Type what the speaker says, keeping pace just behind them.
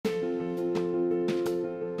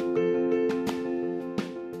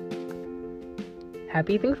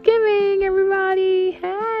Happy Thanksgiving, everybody.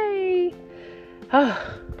 Hey.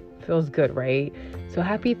 Oh, feels good, right? So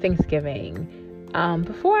happy Thanksgiving.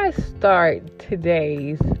 Before I start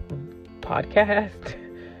today's podcast,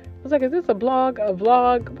 I was like, is this a blog? A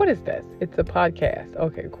vlog? What is this? It's a podcast.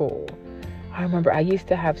 Okay, cool. I remember I used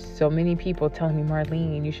to have so many people telling me,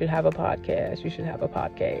 Marlene, you should have a podcast. You should have a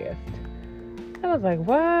podcast. I was like,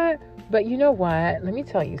 what? But you know what? Let me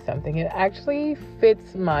tell you something. It actually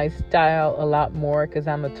fits my style a lot more because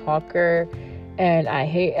I'm a talker and I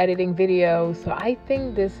hate editing videos. So I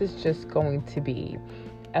think this is just going to be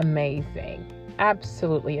amazing.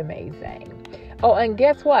 Absolutely amazing. Oh, and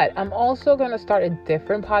guess what? I'm also going to start a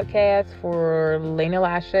different podcast for Lena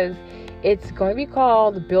Lashes. It's going to be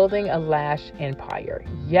called Building a Lash Empire.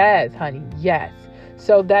 Yes, honey. Yes.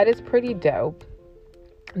 So that is pretty dope.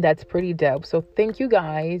 That's pretty dope. So thank you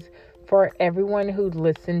guys for everyone who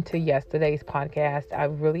listened to yesterday's podcast. I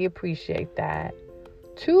really appreciate that.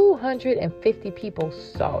 250 people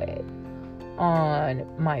saw it on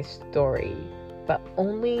my story, but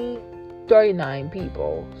only 39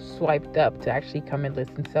 people swiped up to actually come and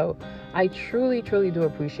listen. So I truly, truly do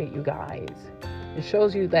appreciate you guys. It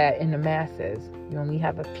shows you that in the masses, you only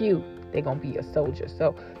have a few. They're going to be your soldiers.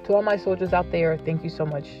 So to all my soldiers out there, thank you so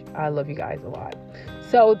much. I love you guys a lot.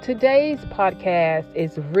 So today's podcast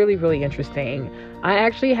is really, really interesting. I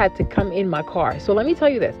actually had to come in my car. So let me tell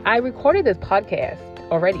you this. I recorded this podcast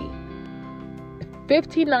already.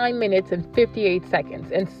 59 minutes and 58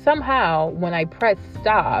 seconds. And somehow when I pressed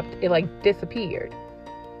stopped, it disappeared.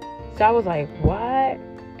 So I was like, what?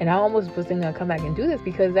 And I almost wasn't going to come back and do this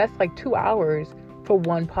because that's 2 hours for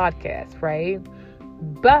one podcast, right?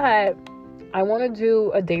 But I want to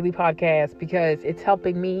do a daily podcast because it's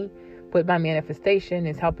helping me with my manifestation.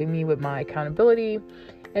 It's helping me with my accountability.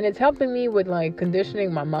 And it's helping me with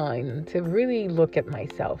conditioning my mind to really look at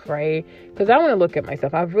myself, right? Because I want to look at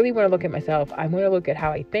myself. I really want to look at myself. I want to look at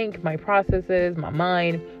how I think, my processes, my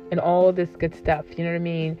mind, and all this good stuff. You know what I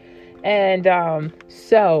mean? And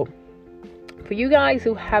so for you guys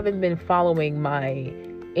who haven't been following my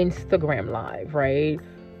Instagram live, right?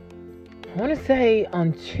 I want to say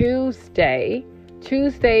on Tuesday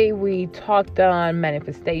we talked on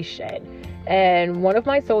manifestation. And one of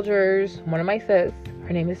my soldiers, one of my sis,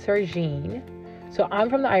 her name is Sergine. So I'm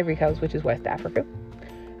from the Ivory Coast, which is West Africa.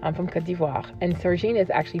 I'm from Côte d'Ivoire. And Sergine is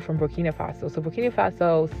actually from Burkina Faso. So Burkina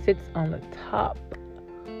Faso sits on the top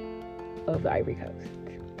of the Ivory Coast.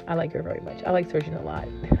 I like her very much. I like Sergine a lot.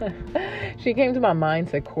 She came to my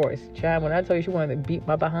mindset course. Chad, when I told you she wanted to beat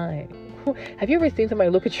my behind. Have you ever seen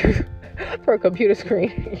somebody look at you for a computer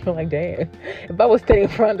screen? You're like, damn. If I was standing in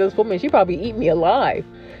front of this woman, she'd probably eat me alive,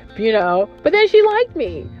 But then she liked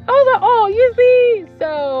me. I was like, oh, you see?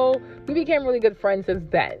 So we became really good friends since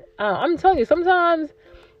then. I'm telling you, sometimes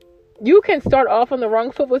you can start off on the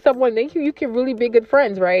wrong foot with someone. Then you can really be good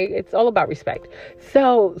friends, right? It's all about respect.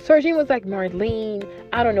 So Sergine was like, Marlene,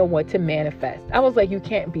 I don't know what to manifest. I was like, you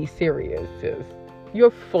can't be serious, sis.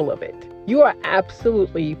 You're full of it. You are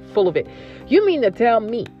absolutely full of it. You mean to tell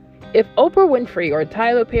me if Oprah Winfrey or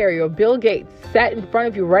Tyler Perry or Bill Gates sat in front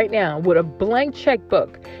of you right now with a blank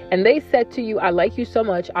checkbook and they said to you, I like you so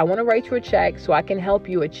much, I want to write you a check so I can help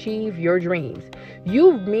you achieve your dreams.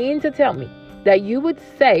 You mean to tell me that you would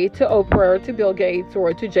say to Oprah or to Bill Gates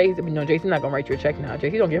or to Jay-Z, no, Jay-Z's not going to write you a check now.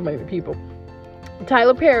 Jay-Z don't give money to people.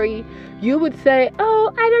 Tyler Perry, you would say,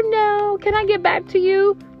 oh, I don't know, can I get back to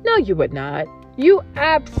you? No, you would not. You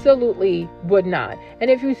absolutely would not. And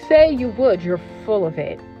if you say you would, you're full of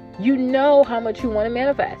it. You know how much you want to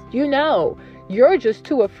manifest. You know. You're just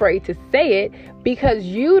too afraid to say it because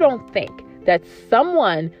you don't think that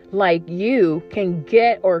someone like you can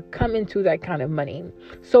get or come into that kind of money.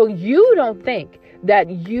 So you don't think that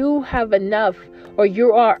you have enough or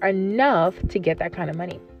you are enough to get that kind of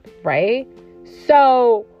money, right?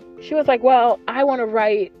 So she was like, well, I want to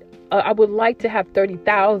write I would like to have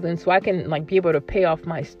 30,000 so I can be able to pay off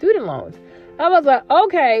my student loans. I was like,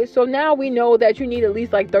 okay, so now we know that you need at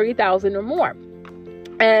least 30,000 or more.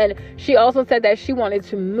 And she also said that she wanted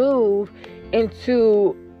to move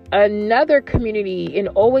into another community in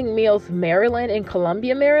Owing Mills, Maryland, in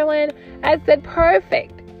Columbia, Maryland. I said,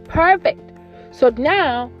 perfect. So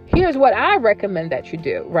now here's what I recommend that you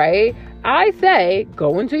do, right? I say,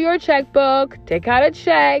 go into your checkbook, take out a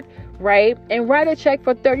check, right? And write a check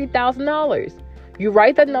for $30,000. You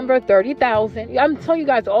write the number 30,000. I'm telling you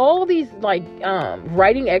guys, all these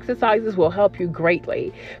writing exercises will help you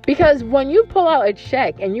greatly. Because when you pull out a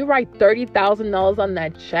check and you write $30,000 on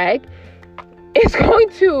that check, it's going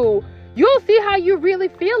to, you'll see how you really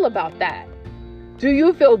feel about that. Do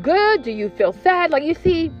you feel good? Do you feel sad? You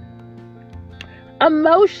see,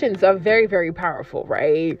 Emotions are very, very powerful,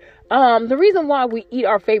 right? The reason why we eat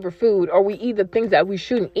our favorite food, or we eat the things that we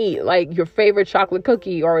shouldn't eat, like your favorite chocolate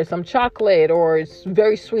cookie or some chocolate or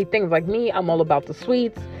very sweet things. Like me, I'm all about the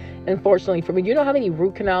sweets. Unfortunately for me, you know how many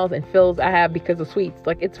root canals and fills I have because of sweets?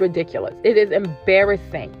 Like, it's ridiculous. It is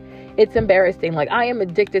embarrassing. It's embarrassing. Like, I am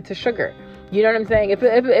addicted to sugar. You know what I'm saying?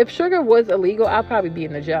 If sugar was illegal, I'd probably be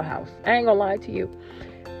in the jailhouse. I ain't gonna lie to you.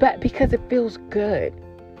 But because it feels good.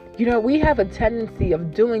 You know, we have a tendency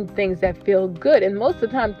of doing things that feel good. And most of the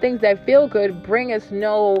time, things that feel good bring us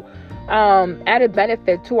no added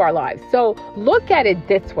benefit to our lives. So look at it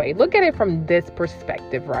this way. Look at it from this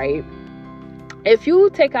perspective, right? If you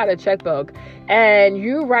take out a checkbook and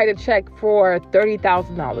you write a check for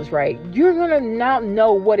 $30,000, right? You're going to now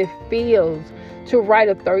know what it feels to write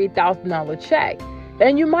a $30,000 check.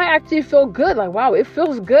 And you might actually feel good. Like, wow, it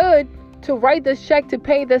feels good to write this check to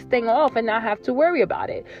pay this thing off and not have to worry about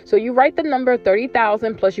it. So you write the number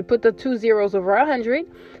 30,000 plus you put the 2 zeros over 100.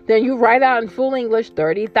 Then you write out in full English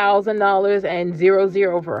 $30,000 and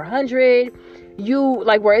 00 over 100. You,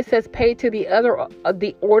 like where it says pay to the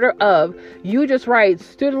order of, you just write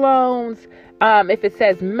student loans. If it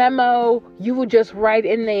says memo, you would just write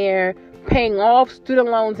in there paying off student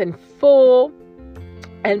loans in full,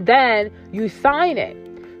 and then you sign it.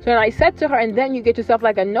 So then I said to her, and then you get yourself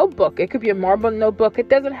like a notebook. It could be a marble notebook. It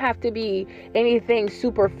doesn't have to be anything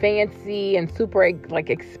super fancy and super like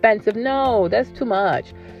expensive. No, that's too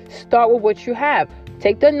much. Start with what you have.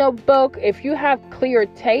 Take the notebook. If you have clear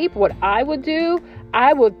tape, what I would do,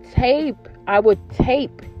 I would tape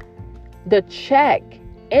the check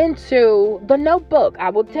into the notebook. I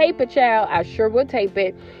will tape it, child. I sure would tape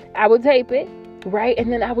it. I would tape it, right?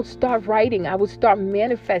 And then I would start writing. I would start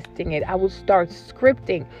manifesting it. I would start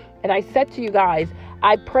scripting. And I said to you guys,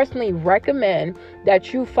 I personally recommend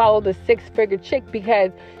that you follow the 6-figure chick, because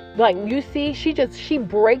like you see, she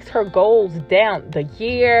breaks her goals down the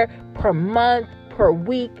year, per month, per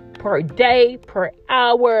week, per day, per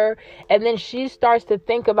hour. And then she starts to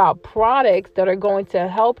think about products that are going to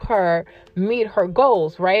help her meet her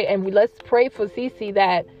goals, right? And let's pray for Cece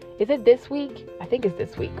that, is it this week? I think it's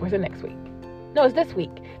this week. Or is it next week? No, it's this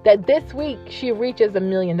week. That this week she reaches $1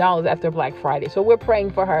 million after Black Friday. So we're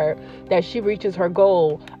praying for her that she reaches her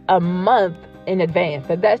goal a month in advance.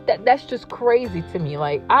 That's just crazy to me.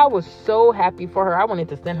 Like, I was so happy for her. I wanted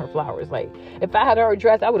to send her flowers. Like, if I had her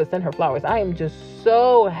address, I would have sent her flowers. I am just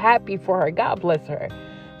so happy for her. God bless her.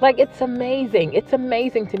 Like, it's amazing. It's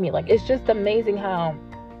amazing to me. Like, it's just amazing how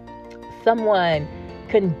someone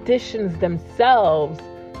conditions themselves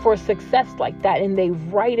for success like that, and they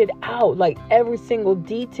write it out, like every single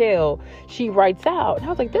detail she writes out. And I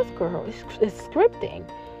was like, this girl is scripting.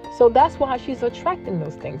 So that's why she's attracting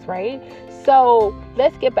those things, right? So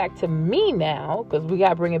let's get back to me now, because we got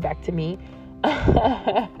to bring it back to me.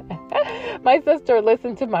 My sister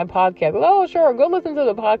listened to my podcast. Oh, sure, go listen to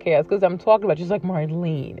the podcast, because I'm talking about, she's like,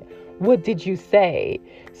 Marlene, what did you say?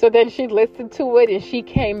 So then she listened to it and she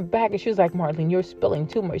came back and she was like, Marlene, you're spilling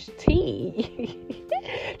too much tea.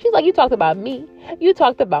 She's like, you talked about me. You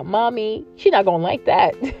talked about mommy. She's not going to like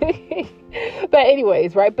that. But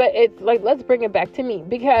anyways, right? But it's like, let's bring it back to me,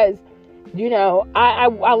 because, you know, I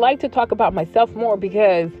like to talk about myself more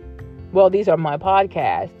because, well, these are my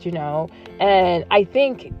podcasts, you know, and I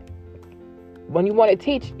think when you want to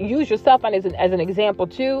teach, use yourself as an example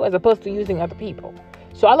too, as opposed to using other people.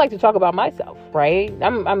 So I like to talk about myself, right?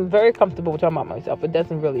 I'm very comfortable with talking about myself. It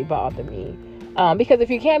doesn't really bother me. Because if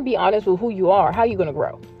you can't be honest with who you are, how are you going to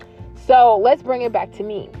grow? So let's bring it back to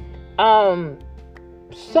me.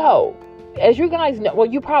 So as you guys know, well,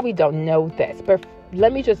 you probably don't know this, but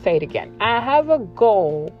let me just say it again. I have a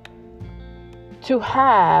goal to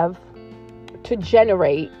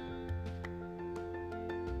generate,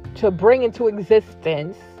 to bring into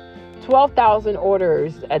existence 12,000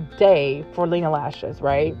 orders a day for Lena Lashes,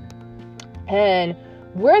 right? And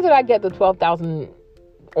where did I get the 12,000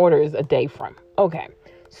 orders a day from? Okay,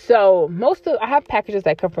 so I have packages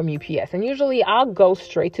that come from UPS, and usually I'll go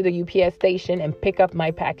straight to the UPS station and pick up my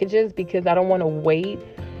packages because I don't want to wait.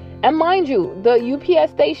 And mind you, the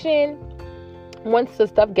UPS station, once the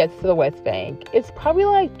stuff gets to the West Bank, it's probably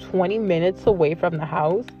like 20 minutes away from the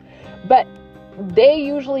house. But they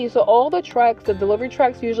usually, so all the delivery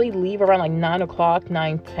trucks usually leave around like 9 o'clock,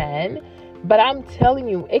 9:10. But I'm telling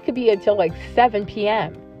you, it could be until like 7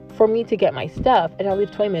 p.m. for me to get my stuff, and I live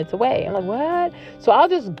 20 minutes away. I'm like, what? So I'll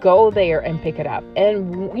just go there and pick it up.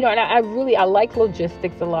 And, you know, and I like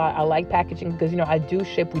logistics a lot. I like packaging because, you know, I do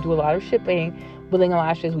ship. We do a lot of shipping. With Lena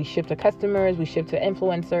Lashes, we ship to customers, we ship to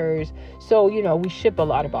influencers. So, you know, we ship a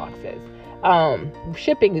lot of boxes.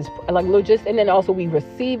 shipping is like logistics, and then also we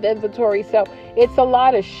receive inventory. So it's a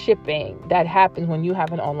lot of shipping that happens when you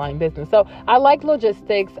have an online business. So I like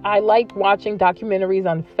logistics. I like watching documentaries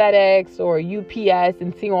on FedEx or UPS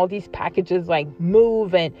and seeing all these packages like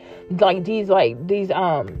move, and like these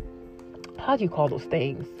how do you call those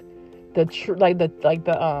things? The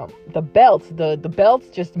belts, the belts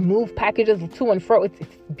just move packages to and fro.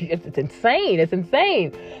 It's insane. It's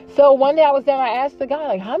insane. So one day I was there and I asked the guy,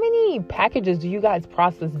 like, how many packages do you guys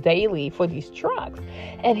process daily for these trucks?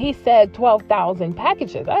 And he said 12,000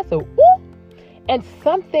 packages. I said, whoop. And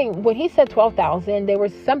when he said 12,000, there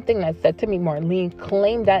was something that said to me, Marlene,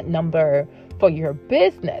 claim that number for your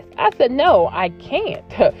business. I said, no, I can't.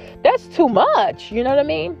 That's too much. You know what I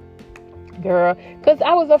mean? Girl, because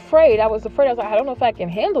I was afraid. I was like, I don't know if I can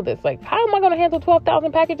handle this. Like, how am I going to handle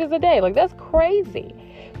 12,000 packages a day? Like, that's crazy.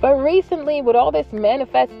 But recently, with all this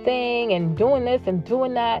manifesting and doing this and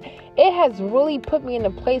doing that, it has really put me in a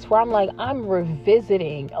place where I'm like, I'm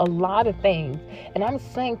revisiting a lot of things. And I'm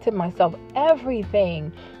saying to myself,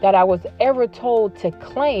 everything that I was ever told to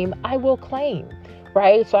claim, I will claim.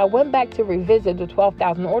 Right? So I went back to revisit the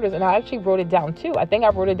 12,000 orders, and I actually wrote it down too. I think I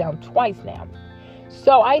wrote it down twice now.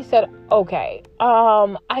 So I said, okay,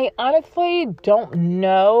 I honestly don't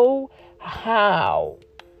know how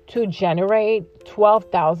to generate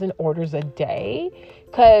 12,000 orders a day,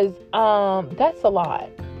 because that's a lot.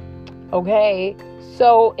 Okay,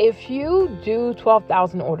 so if you do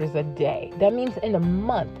 12,000 orders a day, that means in a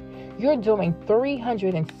month you're doing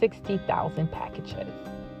 360,000 packages.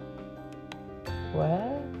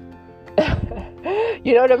 What?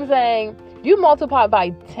 You know what I'm saying? You multiply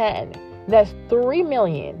by 10, that's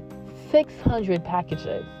 3,600,000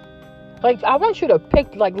 packages. Like, I want you to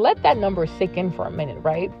let that number sink in for a minute,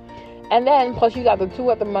 right? And then plus you got the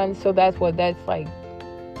 2 other months, so that's 36,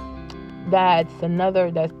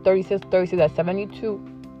 that's 72,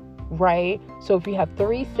 right? So if you have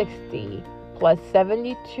 360 plus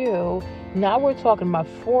 72, now we're talking about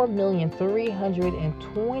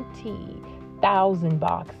 4,320,000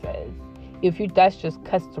 boxes. That's just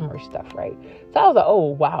customer stuff, right? So I was like, oh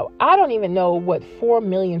wow, I don't even know what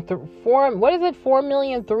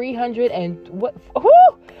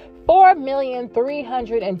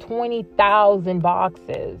 4,320,000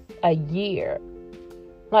 boxes a year.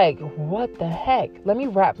 Like, what the heck? Let me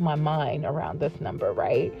wrap my mind around this number,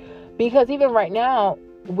 right? Because even right now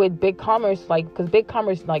with BigCommerce, because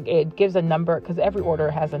BigCommerce, it gives a number, because every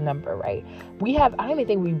order has a number, right? I don't even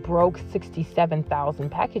think we broke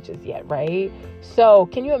 67,000 packages yet, right? So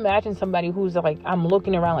can you imagine somebody who's I'm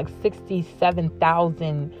looking around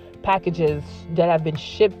 67,000 packages that have been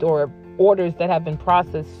shipped or orders that have been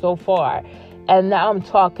processed so far. And now I'm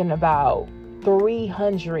talking about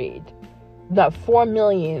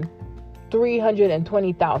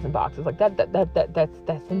 4,320,000 boxes.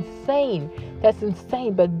 That's insane. That's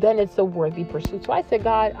insane. But then it's a worthy pursuit. So I said,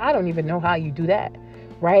 God, I don't even know how you do that,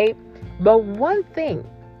 right? But one thing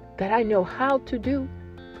that I know how to do,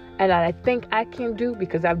 and I think I can do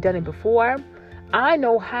because I've done it before, I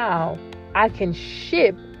know how I can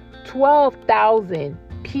ship 12,000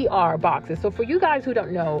 PR boxes. So for you guys who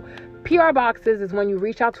don't know, PR boxes is when you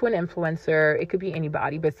reach out to an influencer. It could be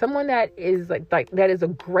anybody, but someone that is that is a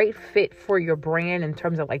great fit for your brand in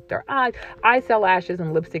terms of their eyes. I sell lashes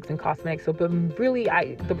and lipsticks and cosmetics. So, but really,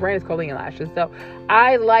 the brand is called Leon Lashes. So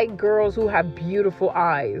I like girls who have beautiful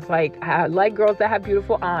eyes. I like girls that have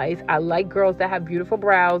beautiful eyes. I like girls that have beautiful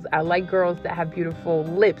brows. I like girls that have beautiful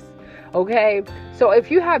lips. Okay. So if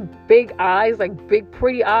you have big eyes, big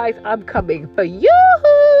pretty eyes, I'm coming for you.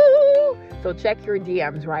 So check your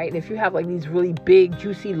DMs, right? And if you have these really big,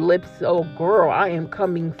 juicy lips, oh girl, I am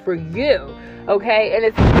coming for you. Okay.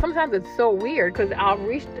 And sometimes it's so weird because I'll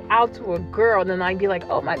reach out to a girl and then I'd be like,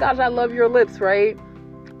 oh my gosh, I love your lips, right?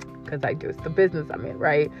 Because I do. It's the business I'm in,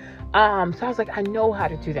 right? So I was like, I know how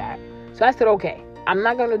to do that. So I said, okay, I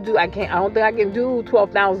don't think I can do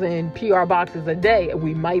 12,000 PR boxes a day.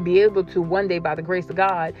 We might be able to one day by the grace of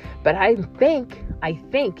God. But I think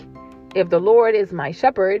if the Lord is my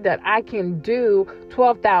shepherd, that I can do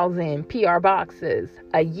 12,000 PR boxes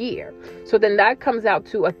a year. So then that comes out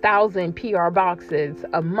to 1,000 PR boxes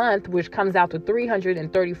a month, which comes out to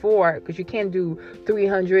 334, because you can't do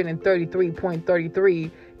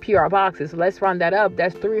 333.33 PR boxes. So let's round that up.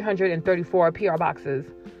 That's 334 PR boxes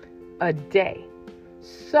a day.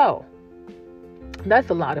 So that's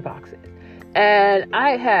a lot of boxes. And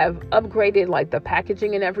I have upgraded the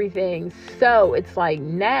packaging and everything. So it's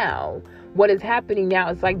now what is happening now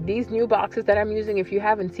is these new boxes that I'm using. If you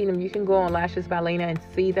haven't seen them, you can go on Lashes by Lena and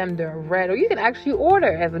see them. They're red, or you can actually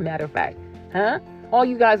order, as a matter of fact. All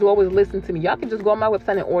you guys who always listen to me, y'all can just go on my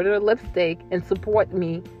website and order a lipstick and support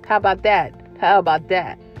me. How about that? How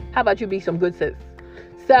about you be some good sis?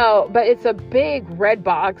 So, but it's a big red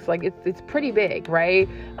box, like it's pretty big, right?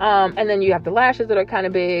 And then you have the lashes that are kind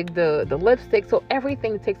of big, the lipstick, so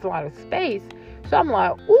everything takes a lot of space. So I'm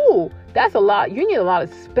like, ooh, that's a lot. You need a lot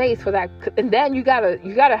of space for that, and then you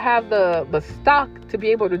gotta have the stock to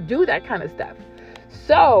be able to do that kind of stuff.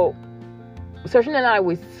 So Sergin and I,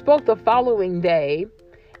 we spoke the following day,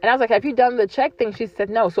 and I was like, have you done the check thing? She said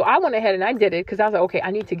no. So I went ahead and I did it because I was like, okay,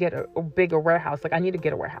 I need to get a bigger warehouse. Like I need to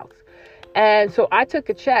get a warehouse. And so I took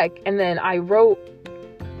a check, and then I wrote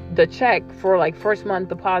the check for like first month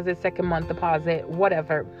deposit, second month deposit,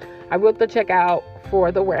 whatever. I wrote the check out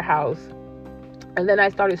for the warehouse. And then I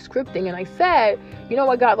started scripting, and I said, you know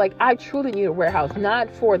what, God, like I truly need a warehouse,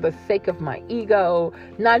 not for the sake of my ego,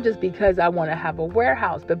 not just because I want to have a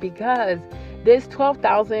warehouse, but because this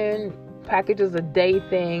 12,000 packages a day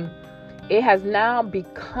thing, it has now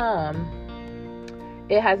become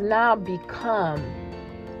an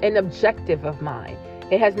objective of mine.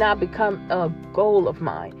 It has now become a goal of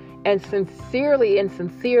mine. And sincerely,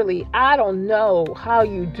 I don't know how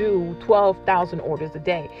you do 12,000 orders a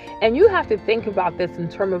day. And you have to think about this in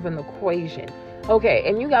terms of an equation. Okay,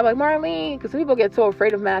 and you got like, Marlene, because people get so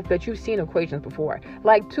afraid of math, but you've seen equations before.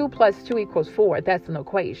 Like 2 + 2 = 4. That's an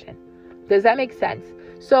equation. Does that make sense?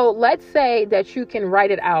 So let's say that you can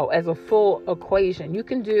write it out as a full equation. You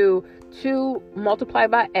can do 2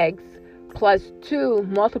 multiplied by x plus 2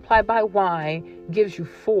 multiplied by y gives you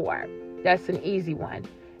 4. That's an easy one.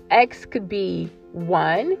 X could be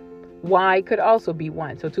 1. Y could also be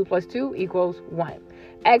 1. So 2 + 2 = 1.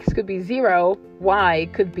 X could be 0. Y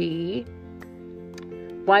could be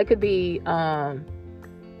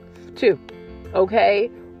 2. Okay?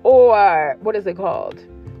 Or what is it called?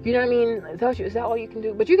 You know what I mean? Is that all you can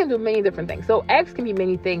do? But you can do many different things. So X can be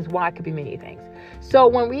many things. Y could be many things. So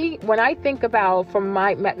when I think about, from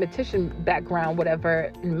my mathematician background, whatever,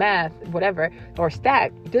 in math, whatever, or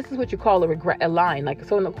stat, this is what you call a line. Like,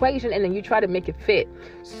 so an equation, and then you try to make it fit.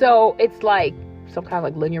 So it's like some kind of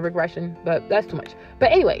like linear regression, but that's too much.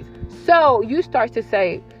 But anyways, so you start to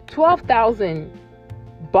say 12,000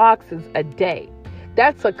 boxes a day.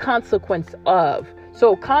 That's a consequence of.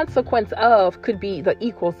 So consequence of could be the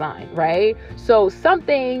equal sign, right? So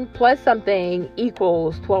something plus something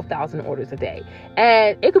equals 12,000 orders a day.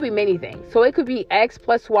 And it could be many things. So it could be X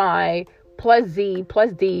plus Y plus Z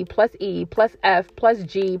plus D plus E plus F plus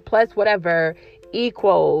G plus whatever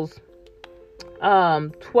equals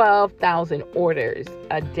 12,000 orders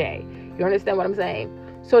a day. You understand what I'm saying?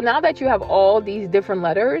 So now that you have all these different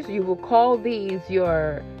letters, you will call these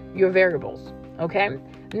your variables, okay?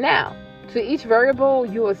 Now, to each variable,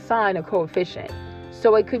 you assign a coefficient.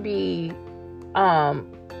 So it could be, I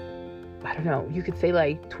don't know, you could say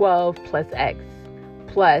like 12 plus X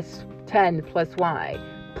plus 10 plus Y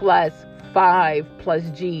plus 5 plus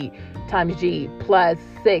G times G plus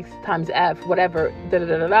 6 times F, whatever,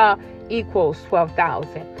 equals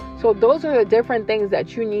 12,000. So those are the different things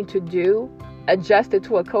that you need to do, adjust it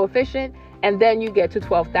to a coefficient, and then you get to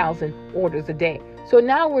 12,000 orders a day. So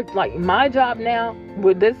now we're like, my job now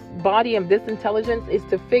with this body and this intelligence is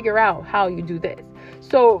to figure out how you do this.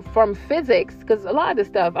 So from physics, because a lot of the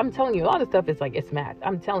stuff, I'm telling you, a lot of stuff is like, it's math.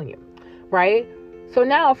 I'm telling you, right? So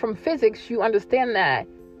now from physics, you understand that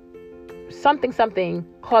something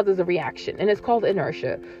causes a reaction, and it's called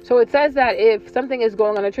inertia. So it says that if something is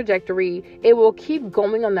going on a trajectory, it will keep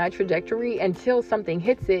going on that trajectory until something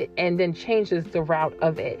hits it and then changes the route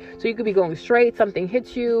of it. So you could be going straight, something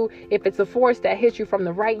hits you. If it's a force that hits you from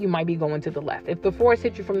the right, you might be going to the left. If the force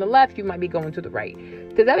hits you from the left, you might be going to the right.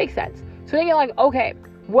 Does that make sense? So then you're like, okay,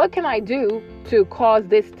 what can I do to cause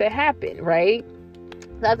this to happen, right?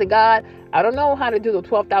 That's a God. I don't know how to do the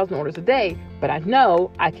 12,000 orders a day, but I know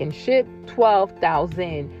I can ship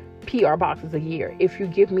 12,000 PR boxes a year. If you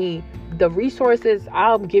give me the resources,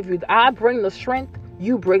 I bring the strength,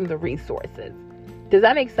 you bring the resources. Does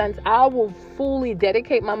that make sense? I will fully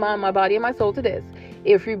dedicate my mind, my body, and my soul to this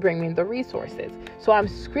if you bring me the resources. So I'm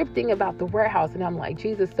scripting about the warehouse, and I'm like,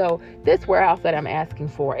 Jesus, so this warehouse that I'm asking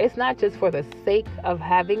for, it's not just for the sake of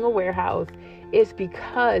having a warehouse. It's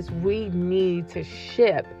because we need to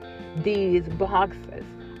ship these boxes.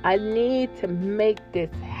 I need to make this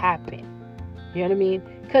happen. You know what I mean?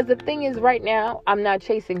 Because the thing is, right now, I'm not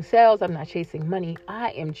chasing sales. I'm not chasing money.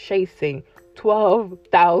 I am chasing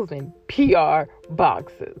 12,000 PR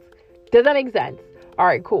boxes. Does that make sense? All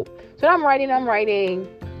right, cool. So I'm writing, and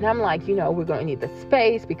I'm like, we're going to need the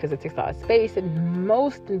space because it takes a lot of space. And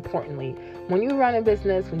most importantly, when you run a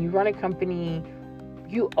business, when you run a company,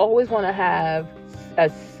 you always want to have a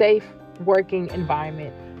safe working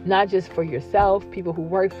environment, not just for yourself, people who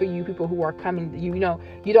work for you, people who are coming,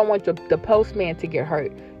 you don't want the postman to get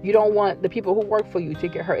hurt. You don't want the people who work for you to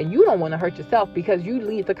get hurt, and you don't want to hurt yourself because you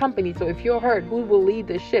lead the company. So if you're hurt, who will lead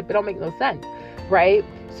the ship? It don't make no sense, right?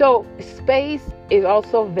 So space is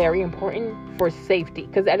also very important for safety,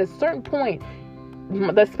 because at a certain point,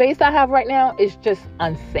 the space I have right now is just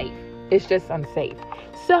unsafe. It's just unsafe.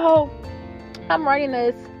 So I'm writing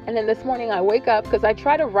this, and then this morning I wake up, because I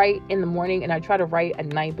try to write in the morning and I try to write at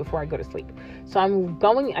night before I go to sleep. So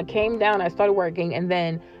I came down, I started working, and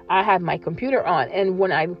then I have my computer on. And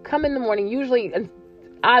when I come in the morning, usually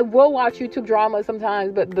I will watch YouTube drama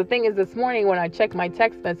sometimes, but the thing is, this morning when I checked my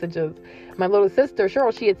text messages, my little sister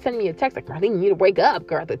Cheryl, she had sent me a text like, "Marlene, you need to wake up,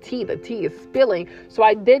 girl. The tea is spilling." So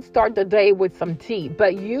I did start the day with some tea,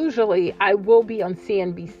 but usually I will be on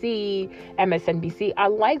CNBC, MSNBC. I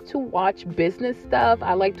like to watch business stuff.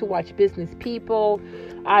 I like to watch business people.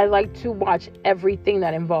 I like to watch everything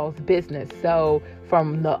that involves business. So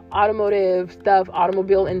from the automotive stuff,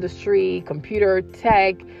 automobile industry, computer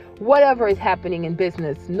tech, whatever is happening in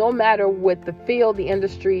business, no matter what the field, the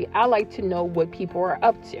industry, I like to know what people are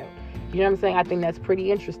up to. You know what I'm saying? I think that's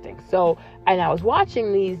pretty interesting. So, and I was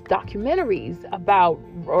watching these documentaries about,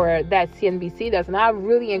 or that CNBC does, and I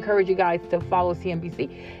really encourage you guys to follow CNBC.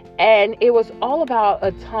 And it was all about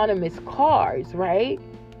autonomous cars, right?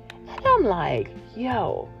 And I'm like,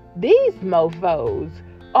 yo, these mofos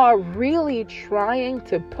are really trying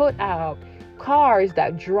to put out cars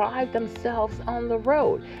that drive themselves on the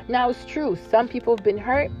road. Now, it's true, some people have been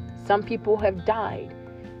hurt, some people have died.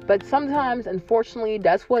 But sometimes, unfortunately,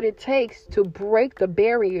 that's what it takes to break the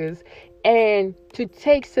barriers and to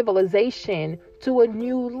take civilization to a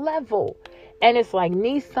new level. And it's like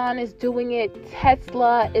Nissan is doing it,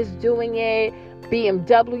 Tesla is doing it,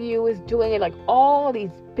 BMW is doing it. Like, all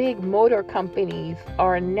these big motor companies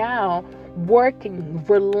are now working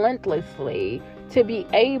relentlessly to be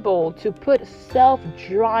able to put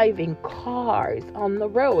self-driving cars on the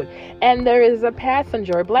road. And there is a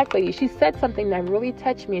passenger, a black lady, she said something that really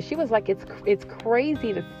touched me. She was like, it's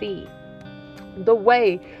crazy to see the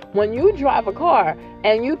way when you drive a car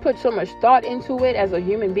and you put so much thought into it as a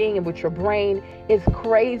human being and with your brain, it's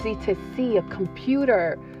crazy to see a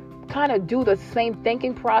computer kind of do the same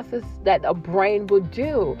thinking process that a brain would do. You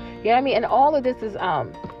know what I mean? And all of this is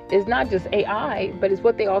not just AI, but it's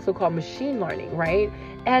what they also call machine learning, right?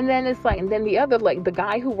 And then it's like, and then the other, like the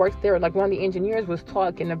guy who works there, like one of the engineers was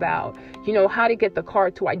talking about, how to get the car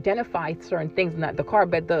to identify certain things, not the car,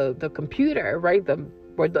 but the computer, right? And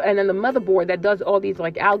then the motherboard that does all these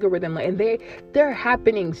like algorithm, and they're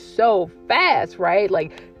happening so fast, right?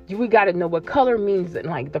 Like, we got to know what color means.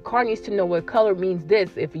 Like, the car needs to know what color means this.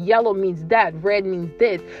 If yellow means that, red means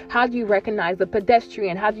this. How do you recognize the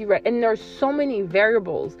pedestrian? How do you and there's so many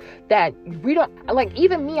variables that we don't, like,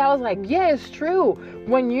 even me, I was like, yeah, it's true.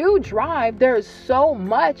 When you drive, there's so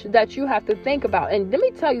much that you have to think about. And let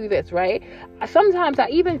me tell you this, right? Sometimes I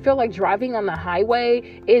even feel like driving on the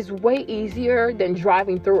highway is way easier than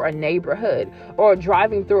driving through a neighborhood or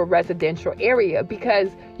driving through a residential area, because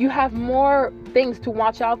you have more things to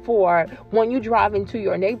watch out for when you drive into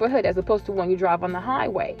your neighborhood as opposed to when you drive on the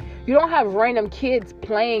highway. You don't have random kids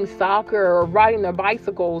playing soccer or riding their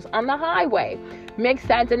bicycles on the highway. Makes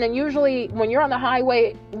sense. And then usually when you're on the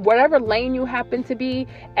highway, whatever lane you happen to be,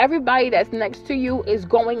 everybody that's next to you is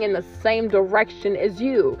going in the same direction as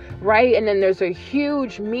you, right? And then there's a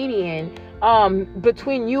huge median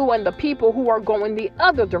between you and the people who are going the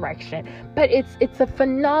other direction. But it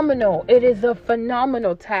is a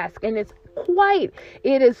phenomenal task, and it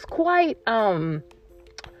is quite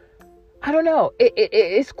I don't know.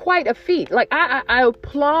 It's quite a feat. Like, I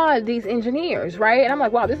applaud these engineers, right? And I'm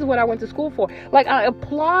like, wow, this is what I went to school for. Like, I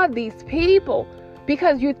applaud these people,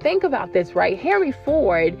 because you think about this, right? Henry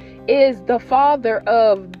Ford is the father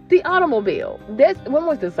of the automobile. When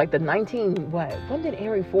was this? Like when did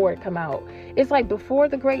Henry Ford come out? It's like before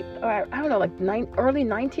the great, I don't know, like early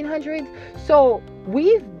 1900s. So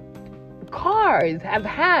cars have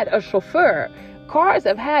had a chauffeur. Cars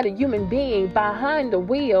have had a human being behind the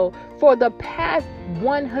wheel for the past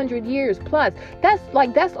 100 years plus.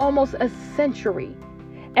 That's almost a century.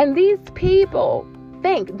 And these people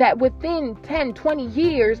think that within 10, 20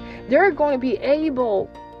 years, they're going to be able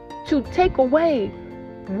to take away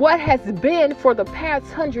what has been for the past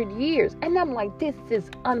 100 years. And I'm like, this is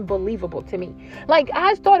unbelievable to me. Like,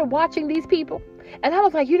 I started watching these people, and I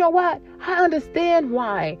was like, you know what? I understand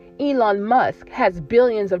why Elon Musk has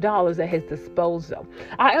billions of dollars at his disposal.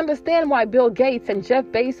 I understand why Bill Gates and Jeff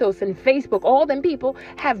Bezos and Facebook, all them people,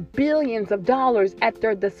 have billions of dollars at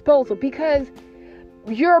their disposal, because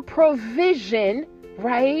your provision,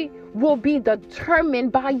 right, will be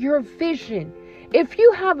determined by your vision. If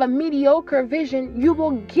you have a mediocre vision, you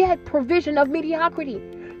will get provision of mediocrity.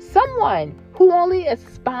 Someone who only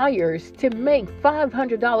aspires to make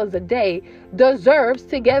 $500 a day deserves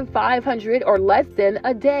to get $500 or less than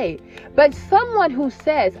a day. But someone who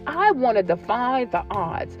says, I want to defy the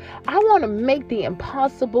odds, I want to make the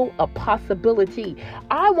impossible a possibility,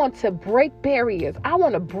 I want to break barriers, I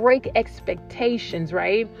want to break expectations,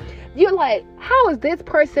 right? You're like, how is this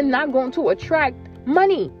person not going to attract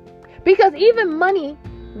money? Because even money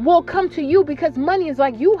will come to you, because money is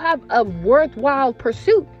like, you have a worthwhile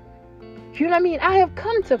pursuit. You know what I mean? I have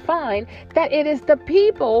come to find that it is the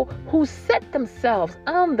people who set themselves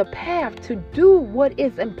on the path to do what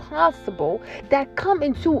is impossible that come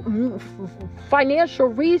into financial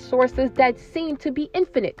resources that seem to be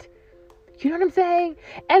infinite. You know what I'm saying?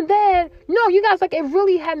 And then, no, you guys, like, it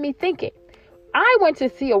really had me thinking. I went to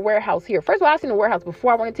see a warehouse here. First of all, I've seen a warehouse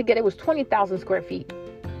before I wanted to get it. It was 20,000 square feet.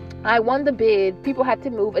 I won the bid. People had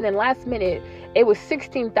to move. And then last minute, it was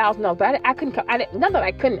 $16,000. But I couldn't, not that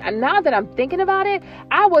I couldn't. Now that I'm thinking about it,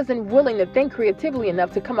 I wasn't willing to think creatively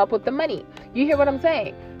enough to come up with the money. You hear what I'm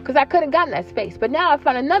saying? Because I could have gotten that space. But now I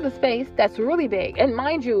found another space that's really big. And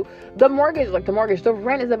mind you, the rent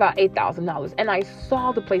is about $8,000. And I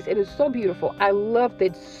saw the place. It is so beautiful. I loved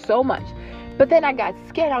it so much. But then I got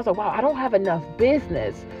scared. I was like, wow, I don't have enough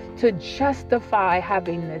business to justify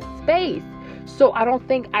having this space. So I don't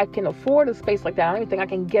think I can afford a space like that. I don't even think I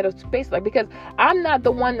can get a space like, because I'm not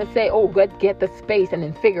the one to say, oh, let's get the space and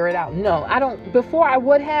then figure it out. No, I don't. Before I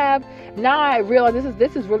would have. Now I realize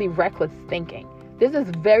this is really reckless thinking. This is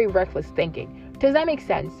very reckless thinking. Does that make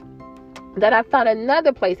sense? That I found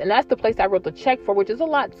another place, and that's the place I wrote the check for, which is a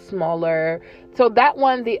lot smaller. So that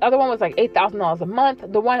one, the other one was like $8,000 a month.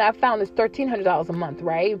 The one I found is $1,300 a month,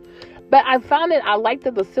 right? But I found it, I liked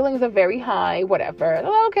that the ceilings are very high, whatever.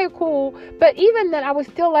 Oh, okay, cool. But even then, I was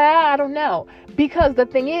still like, I don't know. Because the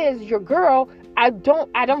thing is, your girl, I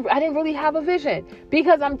didn't really have a vision.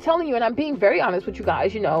 Because I'm telling you, and I'm being very honest with you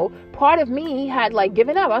guys, part of me had like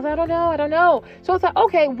given up. I was like, I don't know. So it's like,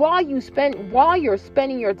 okay, while you're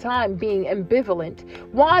spending your time being ambivalent,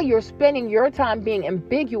 while you're spending your time being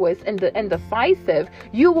ambiguous and indecisive,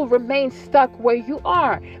 you will remain stuck where you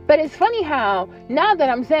are. But it's funny how now that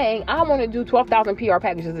I'm saying I want to do 12,000 PR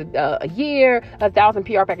packages a year, 1,000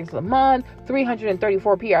 PR packages a month,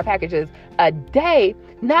 334 PR packages a day.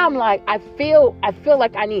 Now I'm like, I feel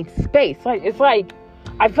like I need space. Like, it's like,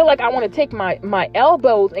 I feel like I want to take my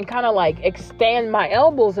elbows and kind of like extend my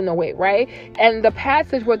elbows in a way, right? And the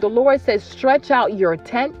passage where the Lord says, stretch out your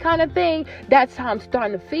tent kind of thing, that's how I'm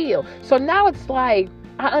starting to feel. So now it's like,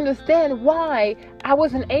 I understand why I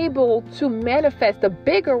wasn't able to manifest a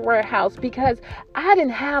bigger warehouse, because I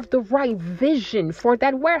didn't have the right vision for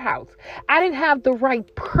that warehouse. I didn't have the right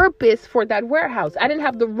purpose for that warehouse. I didn't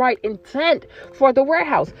have the right intent for the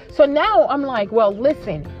warehouse. So now I'm like, well,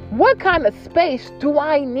 listen, what kind of space do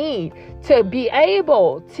I need to be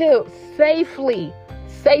able to safely,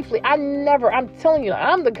 I'm telling you,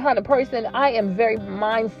 I'm the kind of person, I am very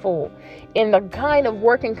mindful in the kind of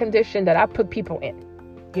working condition that I put people in.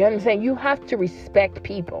 You know what I'm saying? You have to respect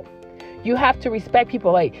people. You have to respect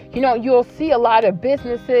people. Like, you'll see a lot of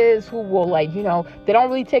businesses who will they don't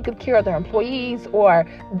really take good care of their employees, or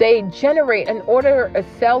they generate a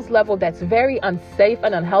sales level that's very unsafe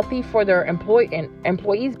and unhealthy for their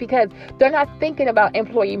employees, because they're not thinking about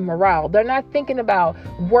employee morale. They're not thinking about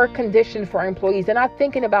work conditions for employees. They're not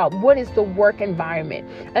thinking about what is the work environment.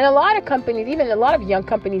 And a lot of companies, even a lot of young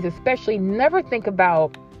companies especially, never think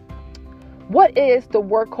about what is the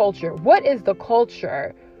work culture? What is the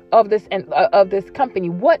culture of this company?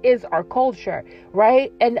 What is our culture,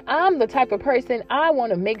 right? And I'm the type of person, I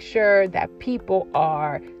want to make sure that people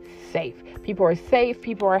are safe. People are safe.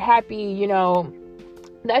 People are happy.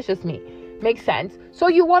 That's just me. Makes sense. So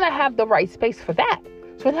you want to have the right space for that.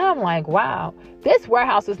 So now I'm like, wow, this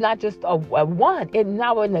warehouse is not just a want. It's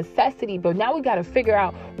now a necessity. But now we got to figure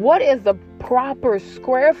out what is the proper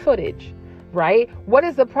square footage. Right? What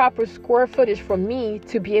is the proper square footage for me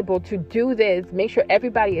to be able to do this? Make sure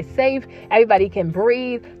everybody is safe. Everybody can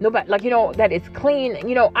breathe. Nobody, that it's clean.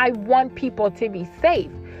 I want people to be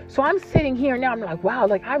safe. So I'm sitting here now. I'm like, wow,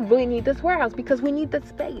 I really need this warehouse, because we need the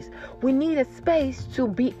space. We need a space to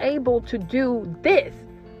be able to do this.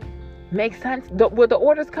 Makes sense? The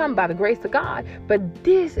orders come by the grace of God. But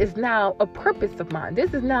this is now a purpose of mine.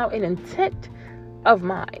 This is now an intent of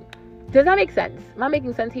mine. Does that make sense? Am I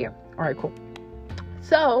making sense here? All right, cool.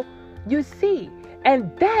 So you see,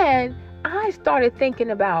 and then I started thinking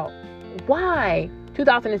about why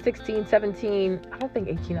 2016, 17, I don't think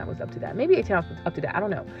 18 I was up to that. Maybe 18 I was up to that. I don't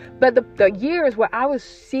know. But the years where I was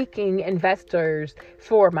seeking investors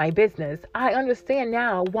for my business, I understand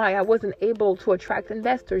now why I wasn't able to attract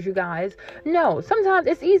investors, you guys. No, sometimes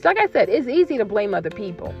it's easy. Like I said, it's easy to blame other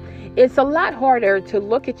people. It's a lot harder to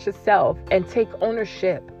look at yourself and take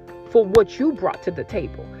ownership for what you brought to the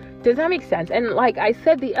table. Does that make sense? And like I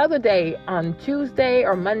said the other day on Tuesday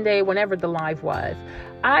or Monday, whenever the live was,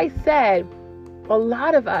 I said a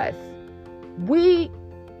lot of us, we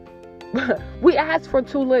ask for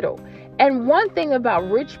too little. And one thing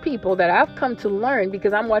about rich people that I've come to learn,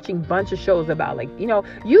 because I'm watching a bunch of shows about, like,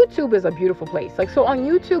 YouTube is a beautiful place. Like, so on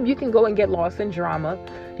YouTube, you can go and get lost in drama.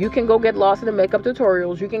 You can go get lost in the makeup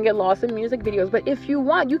tutorials. You can get lost in music videos. But if you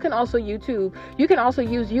want, you can also use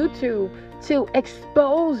YouTube to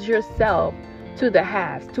expose yourself to the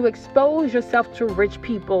haves, to expose yourself to rich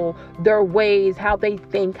people, their ways, how they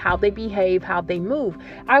think, how they behave, how they move.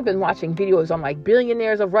 I've been watching videos on like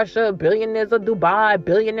billionaires of Russia, billionaires of Dubai,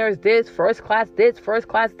 billionaires this, first class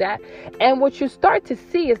that. And what you start to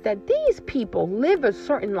see is that these people live a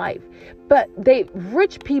certain life, but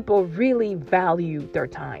rich people really value their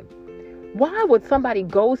time. Why would somebody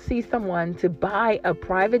go see someone to buy a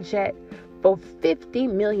private jet for $50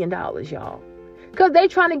 million, y'all? Because they're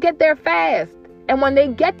trying to get there fast. And when they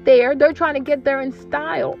get there, they're trying to get there in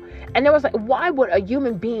style. And it was like, why would a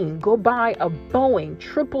human being go buy a Boeing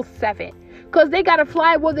 777? Because they got to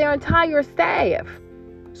fly with their entire staff.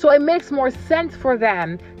 So it makes more sense for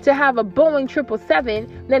them to have a Boeing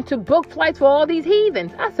 777 than to book flights for all these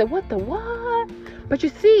heathens. I said, what? But you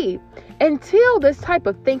see, until this type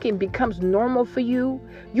of thinking becomes normal for you,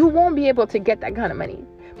 you won't be able to get that kind of money.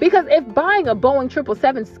 Because if buying a Boeing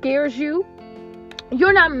 777 scares you,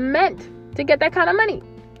 you're not meant to get that kind of money.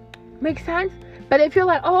 Makes sense? But if you're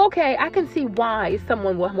like, oh, okay, I can see why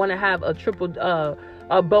someone would want to have a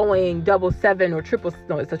Boeing 777 or it's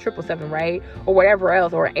a 777, right? Or whatever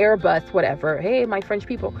else, or an Airbus, whatever. Hey, my French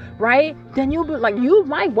people, right? Then you'll be like, you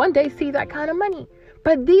might one day see that kind of money.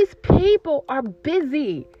 But these people are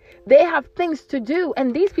busy. They have things to do,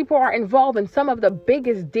 and these people are involved in some of the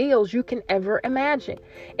biggest deals you can ever imagine.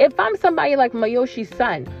 If I'm somebody like Masayoshi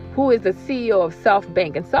Son, who is the CEO of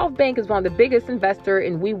SoftBank, and SoftBank is one of the biggest investors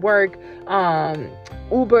in WeWork,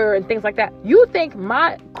 Uber, and things like that, you think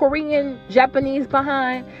my Korean, Japanese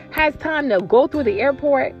behind has time to go through the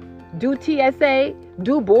airport, do TSA,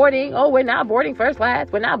 do boarding? Oh, we're not boarding first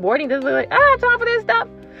class. We're not boarding this. I don't have time for this stuff.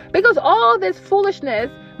 Because all this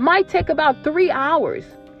foolishness might take about 3 hours.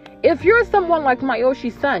 If you're someone like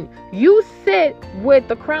Masayoshi Son, you sit with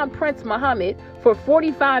the Crown Prince Mohammed for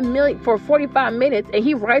 45 minutes and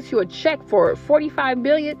he writes you a check for 45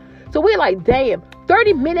 billion. So we're like, damn,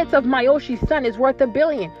 30 minutes of Masayoshi Son is worth $1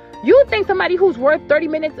 billion. You think somebody who's worth 30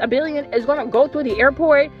 minutes, $1 billion is going to go through the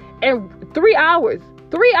airport in 3 hours?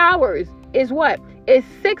 3 hours is what? It's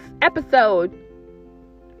 6 episodes.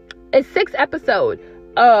 It's 6 episodes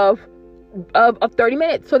of 30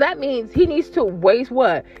 minutes. So that means he needs to waste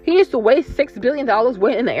what? He needs to waste $6 billion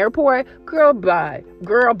waiting in the airport. Girl, bye.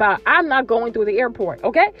 I'm not going through the airport,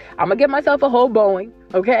 okay? I'm going to get myself a whole Boeing,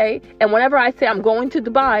 okay? And whenever I say I'm going to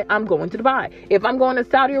Dubai, I'm going to Dubai. If I'm going to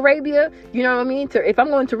Saudi Arabia, you know what I mean? If I'm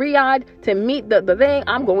going to Riyadh to meet the thing,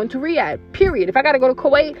 I'm going to Riyadh, period. If I got to go to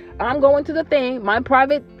Kuwait, I'm going to the thing, my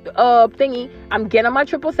private thingy. I'm getting my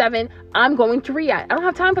 777. I'm going to Riyadh. I don't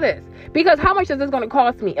have time for this. Because how much is this going to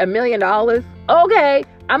cost me? $1 million? Okay,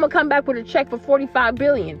 I'm going to come back with a check for 45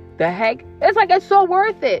 billion. The heck? It's like, it's so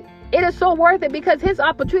worth it. It is so worth it because his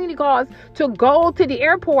opportunity cost to go to the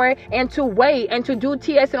airport and to wait and to do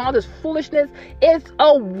TS and all this foolishness is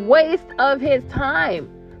a waste of his time.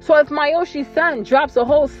 So if Masayoshi Son drops a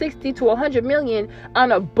whole 60 to 100 million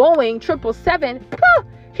on a Boeing 777,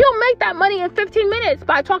 he'll make that money in 15 minutes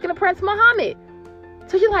by talking to Prince Mohammed.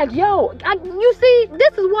 So you're like, yo, you see,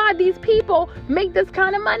 this is why these people make this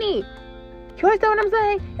kind of money. You understand what I'm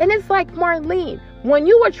saying? And it's like, Marlene, when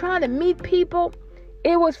you were trying to meet people,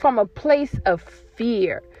 it was from a place of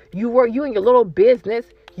fear. You and your little business,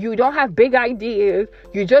 you don't have big ideas.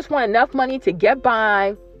 You just want enough money to get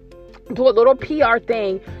by, do a little PR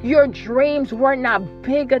thing. Your dreams were not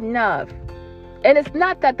big enough. And it's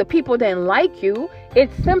not that the people didn't like you.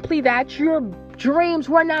 It's simply that your dreams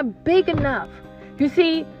were not big enough. You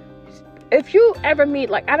see, if you ever meet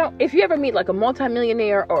like a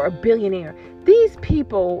multimillionaire or a billionaire, these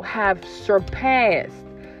people have surpassed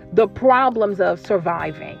the problems of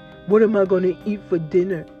surviving. What am I going to eat for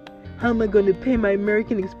dinner? How am I going to pay my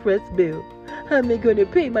American Express bill? How am I going to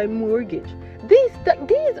pay my mortgage? These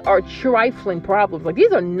are trifling problems. Like,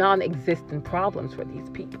 these are non-existent problems for these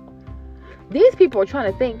people. These people are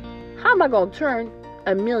trying to think, how am I going to turn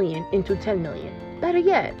 1 million into 10 million? Better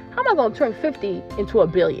yet, how am I going to turn 50 into a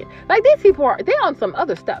billion? Like, these people they're on some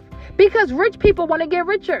other stuff, because rich people want to get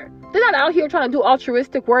richer. They're not out here trying to do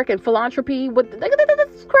altruistic work and philanthropy.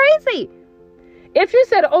 This is crazy. If you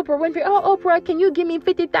said to Oprah Winfrey, oh, Oprah, can you give me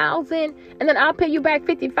 $50,000 and then I'll pay you back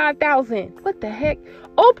 $55,000? What the heck?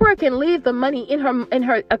 Oprah can leave the money in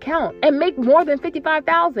her account and make more than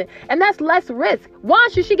 $55,000, and that's less risk. Why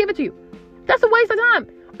should she give it to you? That's a waste of time.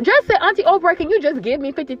 Just say, Auntie Oprah, can you just give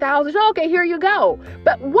me $50,000? Okay, here you go.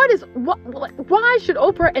 But why should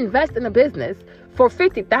Oprah invest in a business for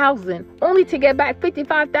 $50,000 only to get back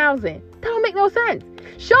 $55,000? That don't make no sense.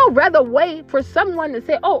 She'll rather wait for someone to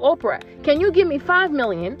say, oh, Oprah, can you give me $5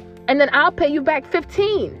 million and then I'll pay you back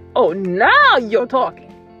 15? Oh, now you're talking.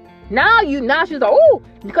 Now she's like, oh,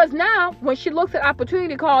 because now when she looks at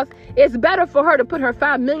opportunity cost, it's better for her to put her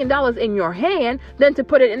 $5 million in your hand than to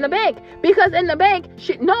put it in the bank. Because in the bank,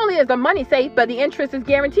 not only is the money safe, but the interest is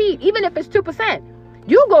guaranteed, even if it's 2%.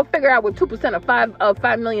 You go figure out what 2% of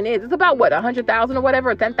 5 million is. It's about what, 100,000 or whatever,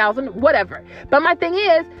 or 10,000, whatever. But my thing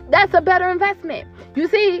is, that's a better investment. You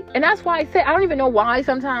see, and that's why I say, I don't even know why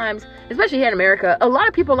sometimes, especially here in America, a lot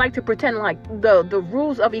of people like to pretend like the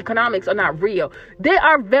rules of economics are not real. They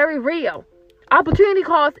are very real. Opportunity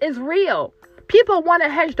cost is real. People want to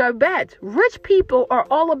hedge their bets. Rich people are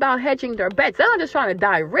all about hedging their bets. They're not just trying to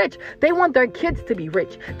die rich. They want their kids to be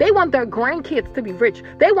rich. They want their grandkids to be rich.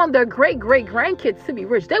 They want their great-great-grandkids to be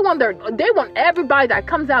rich. They want everybody that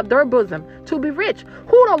comes out their bosom to be rich.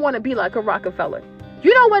 Who don't want to be like a Rockefeller?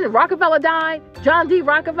 You know when Rockefeller died, John D.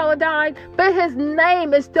 Rockefeller died, but his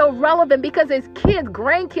name is still relevant because his kids,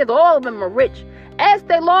 grandkids, all of them are rich.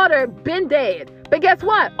 Estee Lauder been dead. But guess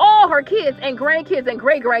what? All her kids and grandkids and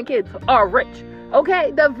great-grandkids are rich.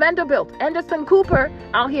 Okay? The Vanderbilt. Anderson Cooper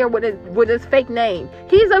out here with his fake name.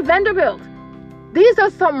 He's a Vanderbilt. These are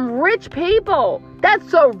some rich people.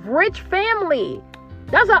 That's a rich family.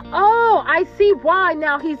 I see why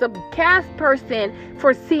now he's a cast person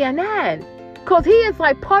for CNN. Because he is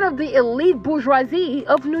like part of the elite bourgeoisie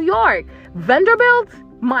of New York. Vanderbilt?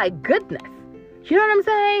 My goodness. You know what I'm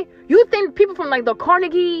saying? You think people from like the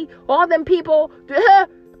Carnegie, all them people,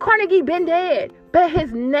 Carnegie been dead. But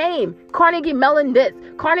his name, Carnegie Mellon this,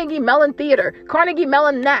 Carnegie Mellon Theater, Carnegie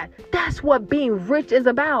Mellon that. That's what being rich is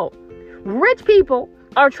about. Rich people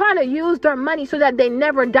are trying to use their money so that they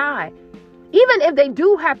never die. Even if they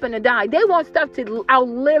do happen to die, they want stuff to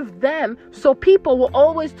outlive them. So people will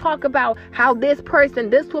always talk about how this person,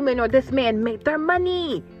 this woman, or this man made their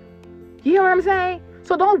money. You hear what I'm saying?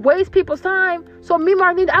 So don't waste people's time. So me,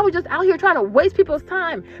 Marlene, I was just out here trying to waste people's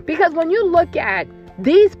time. Because when you look at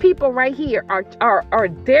these people right here are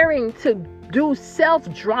daring to do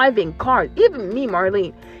self-driving cars. Even me,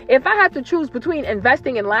 Marlene. If I had to choose between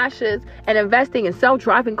investing in lashes and investing in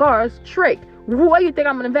self-driving cars, trick. What do you think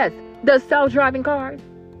I'm going to invest? The self-driving cars.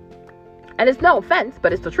 And it's no offense,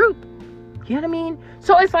 but it's the truth. You know what I mean?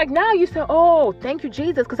 So it's like now you say, oh, thank you,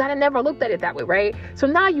 Jesus, because I never looked at it that way, right? So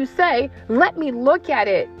now you say, let me look at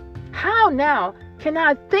it. How now can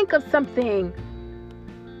I think of something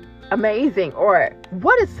amazing? Or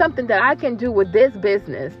what is something that I can do with this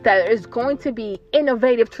business that is going to be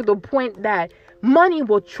innovative to the point that money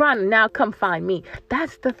will try to now come find me?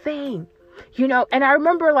 That's the thing. You know, and I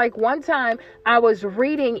remember like one time I was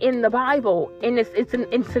reading in the Bible, and it's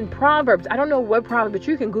in Proverbs. I don't know what Proverbs, but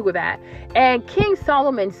you can Google that. And King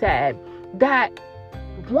Solomon said that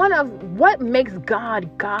one of what makes God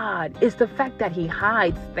is the fact that he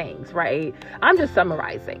hides things, right? I'm just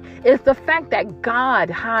summarizing. It's the fact that God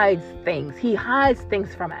hides things. He hides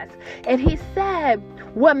things from us. And he said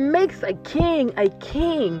what makes a king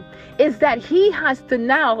is that he has to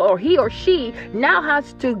now, or he or she now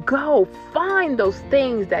has to go find those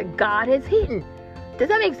things that God has hidden. Does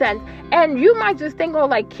that make sense? And you might just think, oh,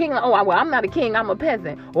 like king, oh, well, I'm not a king, I'm a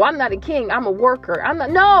peasant. Or I'm not a king, I'm a worker.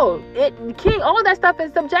 King, all that stuff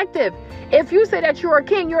is subjective. If you say that you're a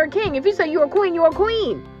king, you're a king. If you say you're a queen, you're a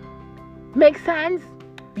queen. Makes sense?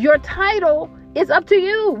 Your title is up to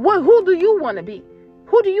you. Who do you want to be?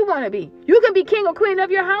 Who do you want to be? You can be king or queen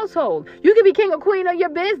of your household. You can be king or queen of your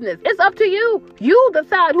business. It's up to you. You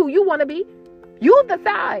decide who you want to be. You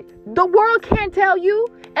decide. The world can't tell you.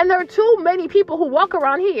 And there are too many people who walk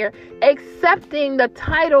around here accepting the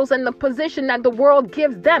titles and the position that the world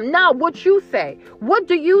gives them. Now, what you say? What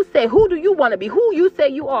do you say? Who do you want to be? Who you say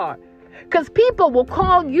you are? Because people will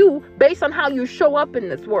call you based on how you show up in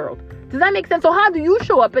this world. Does that make sense? So how do you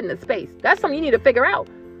show up in this space? That's something you need to figure out.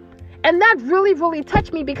 And that really, really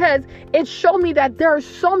touched me because it showed me that there are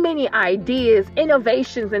so many ideas,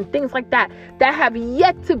 innovations, and things like that have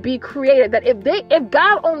yet to be created. That if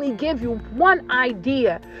God only gives you one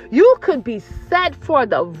idea, you could be set for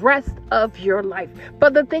the rest of your life.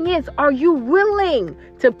 But the thing is, are you willing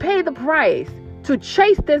to pay the price to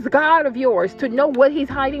chase this God of yours, to know what he's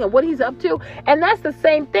hiding and what he's up to? And that's the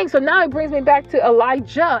same thing. So now it brings me back to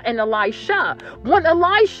Elijah and Elisha. When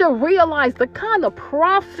Elisha realized the kind of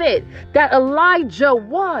prophet that Elijah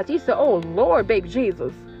was, he said, oh Lord, baby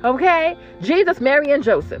Jesus, okay? Jesus, Mary, and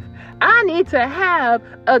Joseph. I need to have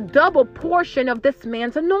a double portion of this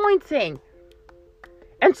man's anointing.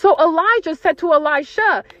 And so Elijah said to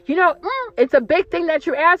Elisha, it's a big thing that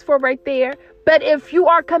you asked for right there. But if you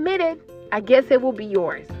are committed, I guess it will be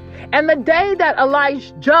yours. And the day that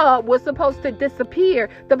Elijah was supposed to disappear,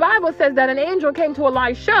 the Bible says that an angel came to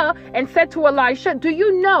Elisha and said to Elisha, do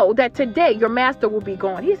you know that today your master will be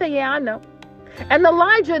gone? He said, yeah, I know. And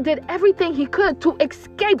Elijah did everything he could to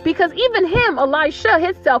escape, because even him, Elisha,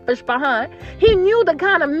 his selfish behind, he knew the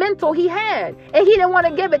kind of mental he had, and he didn't want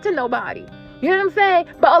to give it to nobody. You know what I'm saying?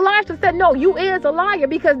 But Elisha said, no, you is a liar,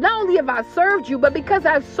 because not only have I served you, but because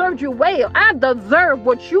I've served you well, I deserve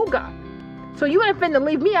what you got. So you ain't finna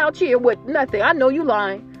leave me out here with nothing. I know you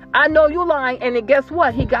lying. I know you lying. And then guess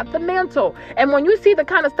what? He got the mantle. And when you see the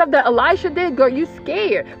kind of stuff that Elisha did, girl, you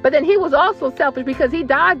scared. But then he was also selfish because he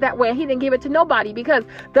died that way and he didn't give it to nobody. Because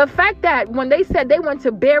the fact that when they said they went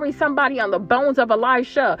to bury somebody on the bones of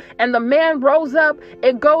Elisha and the man rose up,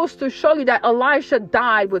 it goes to show you that Elisha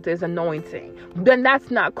died with his anointing. Then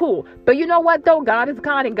that's not cool. But you know what though? God is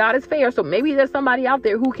God and God is fair. So maybe there's somebody out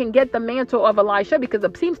there who can get the mantle of Elisha, because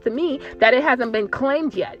it seems to me that it hasn't been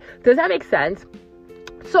claimed yet. Does that make sense?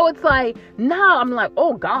 So it's like, now I'm like,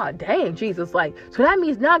 oh God, dang, Jesus. Like, so that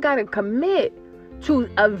means now I got to commit to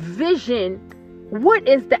a vision. What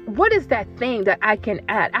is that thing that I can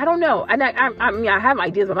add? I don't know. And I mean, I have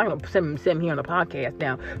ideas, but I'm not going to send them here on the podcast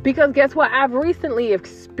now, because guess what? I've recently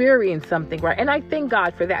experienced something, right? And I thank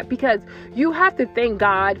God for that, because you have to thank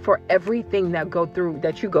God for everything that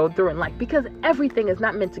you go through in life, because everything is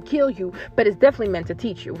not meant to kill you, but it's definitely meant to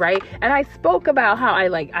teach you, right? And I spoke about how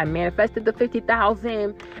I manifested the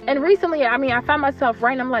 50,000. And recently, I mean, I found myself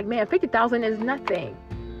writing, I'm like, man, 50,000 is nothing.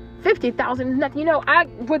 50,000 is nothing.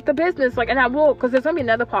 With the business, and I will, because there's going to be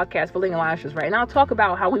another podcast for Ling and Lashes, right? And I'll talk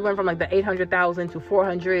about how we went from the 800,000 to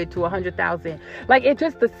 400 to 100,000.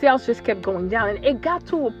 The sales just kept going down. And it got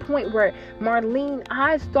to a point where, Marlene,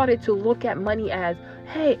 I started to look at money as,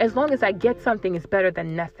 hey, as long as I get something, it's better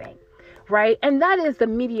than nothing, right? And that is the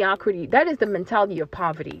mediocrity. That is the mentality of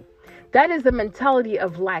poverty. That is the mentality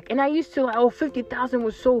of lack. And I used to 50,000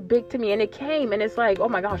 was so big to me, and it came, and it's like, oh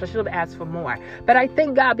my gosh, I should have asked for more. But I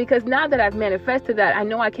thank God, because now that I've manifested that, I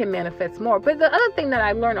know I can manifest more. But the other thing that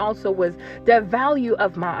I learned also was the value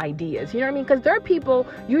of my ideas. You know what I mean? Because there are people,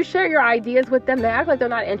 you share your ideas with them, they act like they're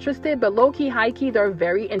not interested, but low key, high key, they're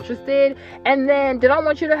very interested. And then they don't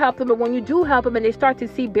want you to help them. But when you do help them and they start to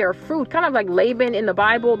see bear fruit, kind of like Laban in the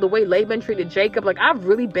Bible, the way Laban treated Jacob, I've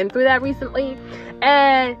really been through that recently.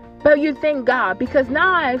 But you thank God, because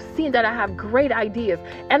now I've seen that I have great ideas.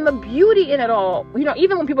 And the beauty in it all,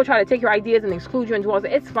 even when people try to take your ideas and exclude you and do all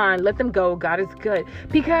that, it's fine. Let them go. God is good.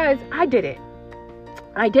 Because I did it.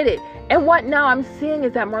 And what now I'm seeing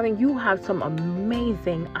is that, Marlene, you have some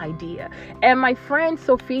amazing idea. And my friend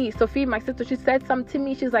Sophie, my sister, she said something to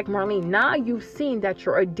me. She's like, Marlene, now you've seen that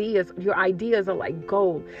your ideas are like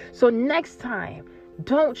gold. So next time,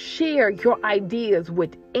 don't share your ideas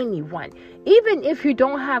with anyone. Even if you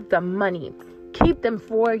don't have the money, keep them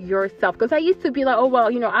for yourself. Because I used to be like, oh, well,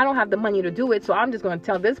 I don't have the money to do it, so I'm just going to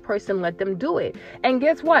tell this person, let them do it. And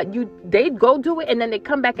guess what? They go do it, and then they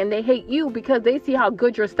come back and they hate you because they see how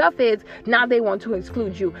good your stuff is. Now they want to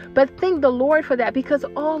exclude you. But thank the Lord for that, because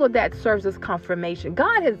all of that serves as confirmation.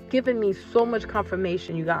 God has given me so much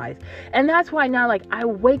confirmation, you guys. And that's why now, I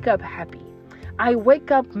wake up happy. I wake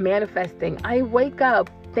up manifesting. I wake up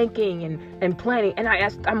thinking and planning. And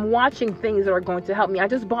I'm watching things that are going to help me. I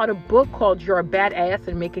just bought a book called You're a Badass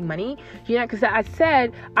and Making Money. Because I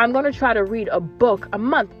said I'm going to try to read a book a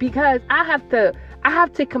month, because I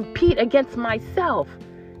have to compete against myself.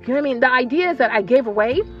 You know what I mean? The ideas that I gave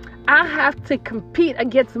away, I have to compete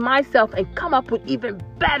against myself and come up with even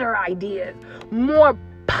better ideas, more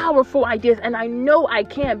powerful ideas. And I know I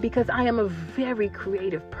can, because I am a very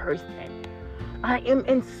creative person. I am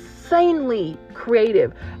insanely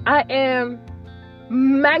creative. I am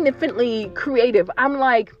magnificently creative. I'm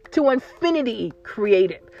to infinity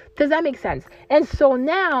creative. Does that make sense? And so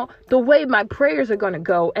now the way my prayers are going to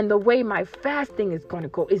go and the way my fasting is going to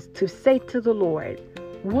go is to say to the Lord,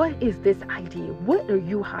 What is this idea? What are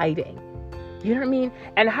you hiding? You know what I mean?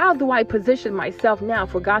 And how do I position myself now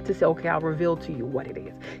for God to say, okay, I'll reveal to you what it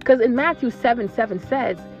is? Because in Matthew 7:7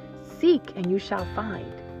 says, seek and you shall find.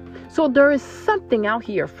 So there is something out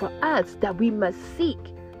here for us that we must seek.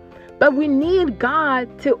 But we need God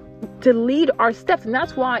to lead our steps. And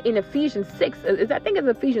that's why in Ephesians 6, I think it's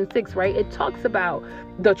Ephesians 6, right? It talks about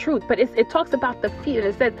the truth, but it talks about the feet. And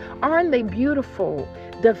it says, aren't they beautiful?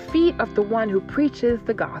 The feet of the one who preaches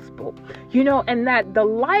the gospel. You know, and that the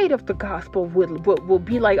light of the gospel will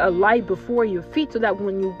be like a light before your feet so that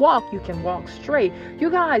when you walk, you can walk straight. You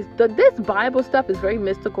guys, this Bible stuff is very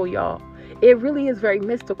mystical, y'all. It really is very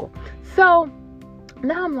mystical. So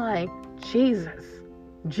now I'm like, Jesus.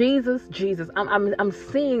 I'm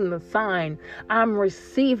seeing the sign. I'm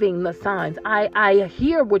receiving the signs. I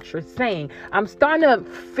hear what you're saying. I'm starting to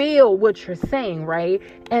feel what you're saying, right?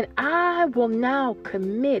 And I will now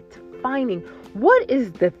commit to finding what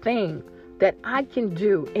is the thing that I can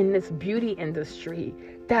do in this beauty industry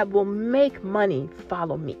that will make money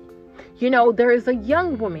follow me. You know, there is a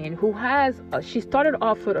young woman who has, she started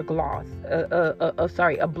off with a blog.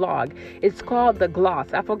 It's called The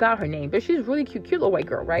Gloss. I forgot her name, but she's really cute little white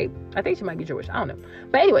girl, right? I think she might be Jewish. I don't know.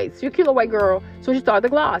 But anyways, she's a cute little white girl. So she started The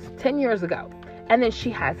Gloss 10 years ago. And then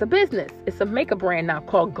she has a business. It's a makeup brand now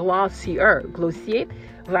called Glossier.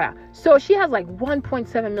 Voilà. So she has like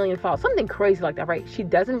 1.7 million followers, something crazy like that, right? She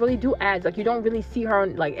doesn't really do ads. Like you don't really see her,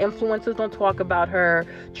 like influencers don't talk about her,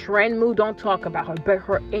 Trend Move don't talk about her, but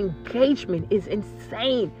her engagement is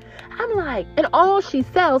insane. I'm like, and all she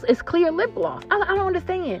sells is clear lip gloss. I don't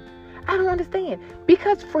understand.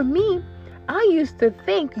 Because for me, I used to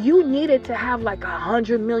think you needed to have like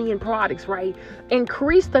 100 million products, right?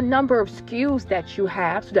 Increase the number of SKUs that you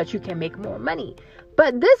have so that you can make more money.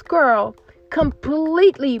 But this girl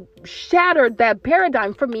completely shattered that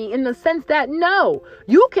paradigm for me in the sense that no,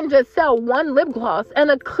 you can just sell one lip gloss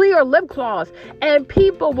and a clear lip gloss and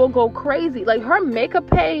people will go crazy. Like her makeup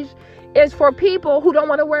page is for people who don't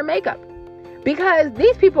want to wear makeup, because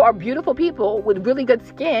these people are beautiful people with really good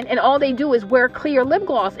skin and all they do is wear clear lip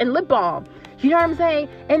gloss and lip balm. You know what I'm saying?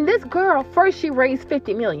 And this girl, first she raised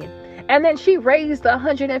 50 million and then she raised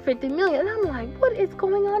 150 million. And I'm like, what is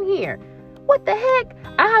going on here? What the heck?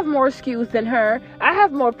 I have more SKUs than her. I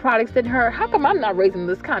have more products than her. How come I'm not raising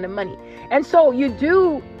this kind of money? And so you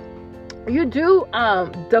do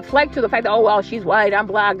deflect to the fact that, oh, well, she's white, I'm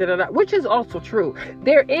black, which is also true.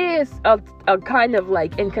 There is a kind of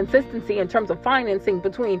like inconsistency in terms of financing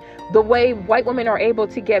between the way white women are able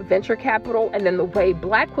to get venture capital and then the way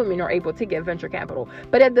black women are able to get venture capital.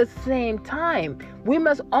 But at the same time, we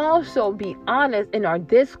must also be honest in our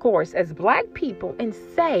discourse as black people and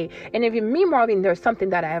say, and if you me, Marvin, there's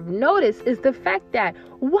something that I have noticed is the fact that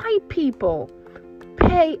white people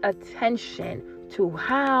pay attention to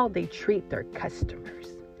how they treat their customers.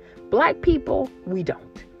 Black people, we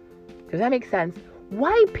don't. Does that make sense?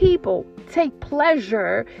 White people take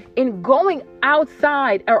pleasure in going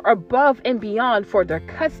outside or above and beyond for their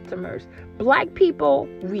customers. Black people,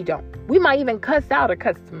 we don't. We might even cuss out a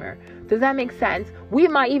customer. Does that make sense? We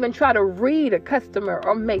might even try to read a customer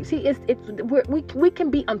or make, we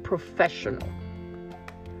can be unprofessional.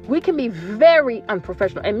 We can be very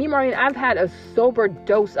unprofessional. And me, Maureen, I've had a sober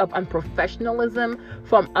dose of unprofessionalism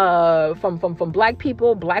from black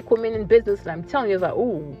people, black women in business. And I'm telling you, it's like,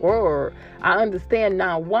 ooh, I understand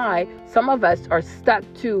now why some of us are stuck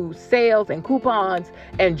to sales and coupons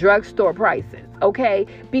and drugstore prices. Okay?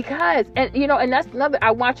 Because, and you know, and that's I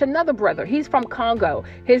watch another brother. He's from Congo.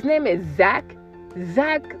 His name is Zach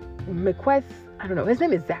McQuest. I don't know. His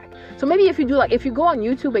name is Zach. So maybe if you go on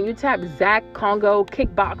YouTube and you type Zach Congo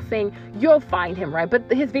kickboxing, you'll find him, right?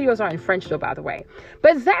 But his videos are in French though, by the way.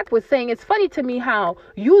 But Zach was saying, it's funny to me how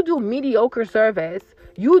you do mediocre service,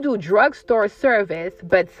 you do drugstore service,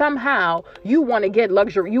 but somehow you want to get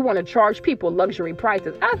luxury, you want to charge people luxury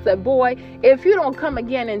prices. I said, boy, if you don't come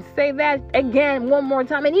again and say that again one more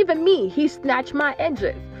time, and even me, he snatched my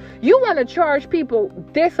edges. You want to charge people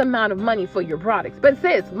this amount of money for your products. But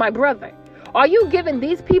sis, my brother, are you giving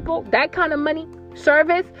these people that kind of money,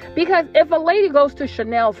 service? Because if a lady goes to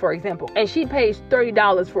Chanel, for example, and she pays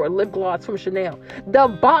 $30 for a lip gloss from Chanel, the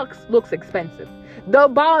box looks expensive. The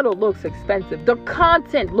bottle looks expensive. The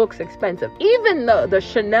content looks expensive. Even the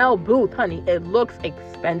Chanel booth, honey, it looks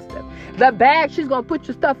expensive. The bag she's going to put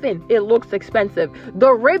your stuff in, it looks expensive.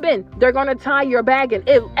 The ribbon they're going to tie your bag in,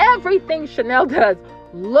 everything Chanel does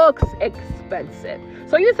looks expensive.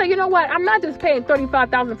 So you say, you know what? I'm not just paying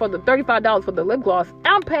 $35 for the lip gloss.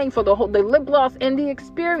 I'm paying for the lip gloss and the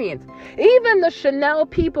experience. Even the Chanel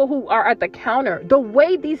people who are at the counter, the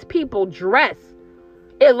way these people dress,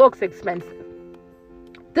 it looks expensive.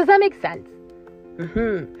 Does that make sense?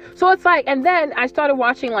 So it's like, and then I started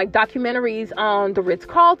watching like documentaries on the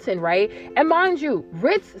Ritz-Carlton, right? And mind you,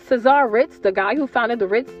 Cesar Ritz, the guy who founded the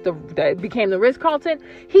Ritz, that became the Ritz-Carlton,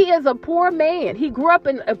 he is a poor man. He grew up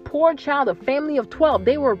in a poor child, a family of 12.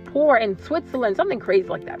 They were poor in Switzerland, something crazy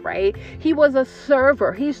like that, right? He was a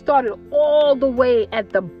server. He started all the way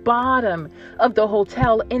at the bottom of the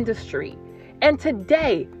hotel industry. And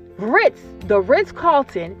today, the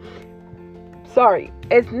Ritz-Carlton,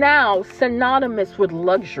 is now synonymous with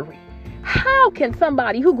luxury. How can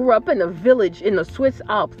somebody who grew up in a village in the Swiss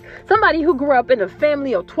Alps, somebody who grew up in a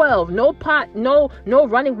family of 12, no pot, no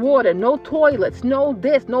running water, no toilets, no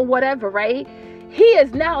this, no whatever, right? He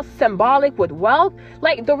is now symbolic with wealth.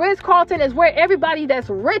 Like the Ritz-Carlton is where everybody that's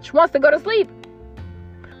rich wants to go to sleep.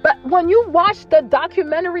 But when you watch the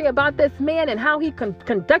documentary about this man and how he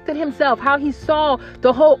conducted himself, how he saw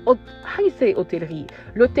the whole, how do you say hôtellerie?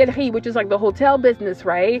 L'hôtellerie, which is like the hotel business,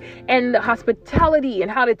 right? And the hospitality and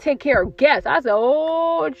how to take care of guests. I said,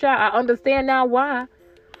 oh, child, I understand now why.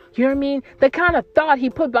 You know what I mean? The kind of thought he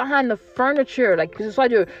put behind the furniture, like Louis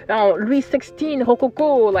XVI,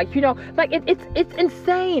 Rococo, like, you know, like it's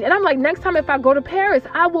insane. And I'm like, next time if I go to Paris,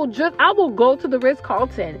 I will go to the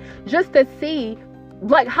Ritz-Carlton just to see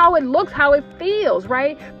like how it looks, how it feels,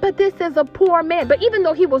 right? But this is a poor man. But even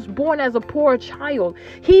though he was born as a poor child,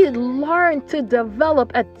 he learned to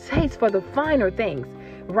develop a taste for the finer things,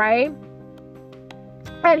 right?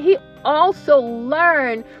 And he also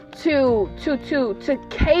learned to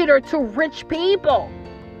cater to rich people.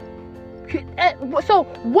 So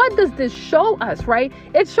what does this show us, right?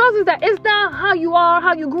 It shows us that it's not how you are,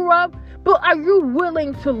 how you grew up, but are you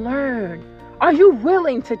willing to learn? Are you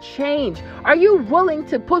willing to change? Are you willing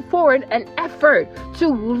to put forward an effort to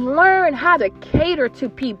learn how to cater to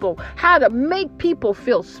people, how to make people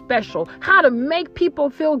feel special, how to make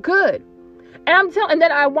people feel good? And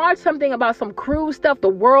then I watched something about some cruise stuff, the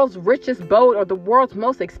world's richest boat or the world's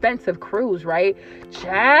most expensive cruise, right?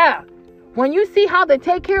 Child, when you see how they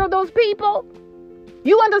take care of those people,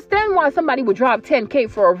 you understand why somebody would drop $10,000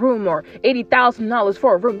 for a room or $80,000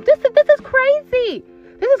 for a room. This is crazy.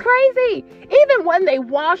 This is crazy. Even when they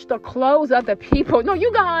wash the clothes of the people. No,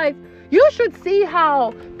 you guys, you should see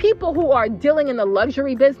how people who are dealing in the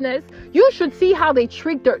luxury business, you should see how they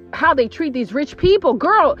treat these rich people.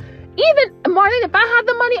 Girl, even Marlene, if I had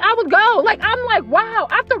the money, I would go. Like, I'm like, wow,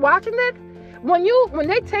 after watching this, when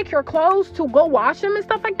they take your clothes to go wash them and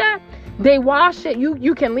stuff like that, they wash it.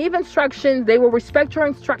 You can leave instructions. They will respect your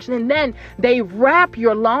instruction. And then they wrap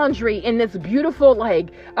your laundry in this beautiful, like,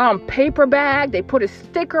 paper bag. They put a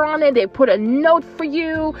sticker on it. They put a note for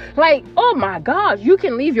you. Like, oh my gosh, you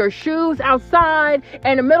can leave your shoes outside.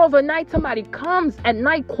 And in the middle of the night, somebody comes at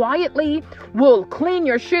night quietly, will clean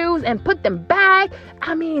your shoes and put them back.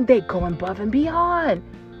 I mean, they go above and beyond.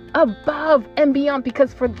 Above and beyond.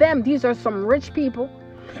 Because for them, these are some rich people.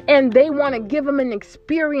 And they want to give them an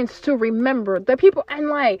experience to remember the people. And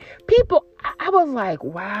like people, I was like,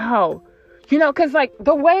 wow, you know, because like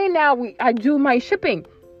the way now I do my shipping,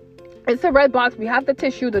 it's a red box. We have the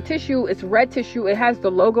tissue. The tissue is red tissue. It has the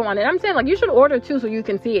logo on it. I'm saying, like, you should order too so you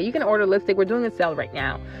can see it. You can order lipstick. We're doing a sale right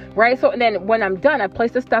now, right? So and then when I'm done, I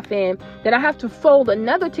place the stuff in. Then I have to fold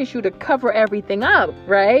another tissue to cover everything up,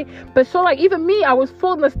 right? But so like even me, I was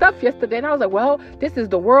folding the stuff yesterday, and I was like, well, this is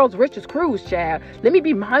the world's richest cruise, child. Let me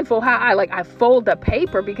be mindful how I fold the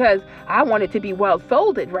paper because I want it to be well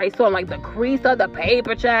folded, right? So I'm like the crease of the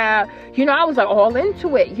paper, child. You know, I was like all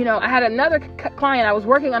into it. You know, I had another client. I was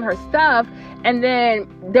working on her stuff, and then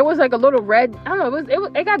there was like a little red, I don't know,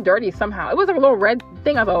 it got dirty somehow. It was like a little red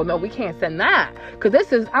thing. I thought, oh no, we can't send that because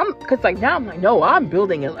now I'm like, no, I'm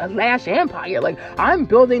building a lash empire. Like I'm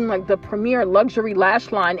building like the premier luxury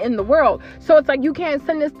lash line in the world. So it's like, you can't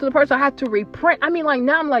send this to the person. I have to reprint. I mean, like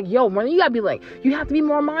now I'm like, yo, man, you gotta be like, you have to be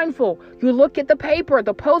more mindful. You look at the paper,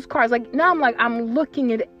 the postcards. Like now I'm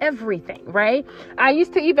looking at everything, right? I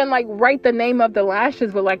used to even like write the name of the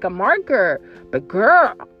lashes with like a marker, but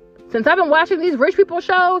girl, since I've been watching these rich people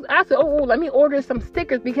shows, I said, oh, let me order some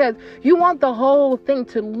stickers because you want the whole thing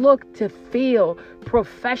to look, to feel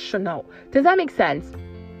professional. Does that make sense?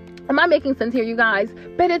 Am I making sense here, you guys?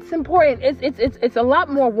 But it's important. It's a lot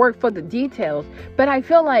more work for the details. But I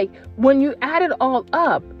feel like when you add it all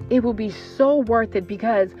up, it will be so worth it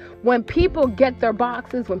because when people get their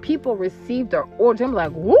boxes, when people receive their orders, I'm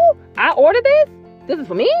like, woo, I ordered this? This is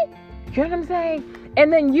for me? You know what I'm saying?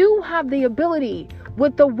 And then you have the ability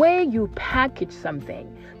with the way you package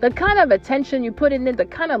something, the kind of attention you put in it, the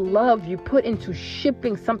kind of love you put into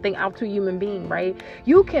shipping something out to a human being, right?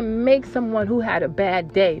 You can make someone who had a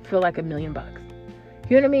bad day feel like $1 million.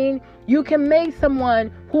 You know what I mean? You can make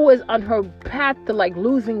someone who is on her path to like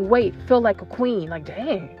losing weight feel like a queen. Like,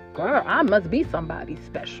 dang, girl, I must be somebody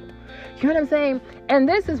special. You know what I'm saying? And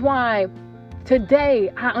this is why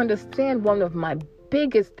today I understand one of my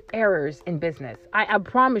biggest errors in business. I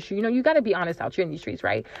promise you, you got to be honest out here in these streets,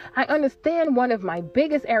 right? I understand one of my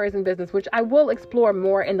biggest errors in business, which I will explore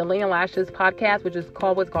more in the Lena Lashes podcast, which is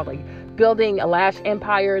what's called like Building a Lash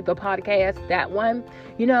Empire, the podcast, that one,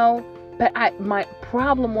 But my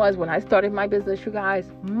problem was when I started my business, you guys,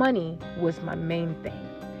 money was my main thing.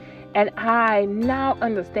 And I now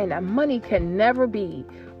understand that money can never be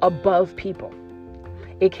above people.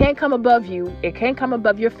 It can't come above you. It can't come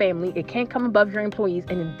above your family. It can't come above your employees.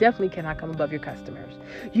 And it definitely cannot come above your customers.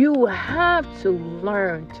 You have to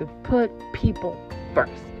learn to put people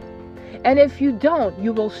first. And if you don't,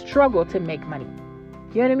 you will struggle to make money.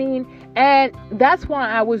 You know what I mean? And that's why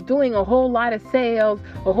I was doing a whole lot of sales,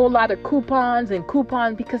 a whole lot of coupons,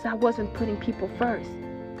 because I wasn't putting people first.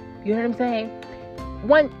 You know what I'm saying?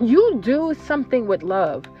 When you do something with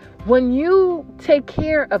love, when you take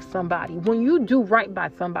care of somebody, when you do right by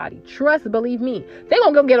somebody, believe me, they're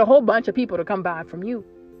going to go get a whole bunch of people to come buy from you.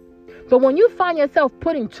 But when you find yourself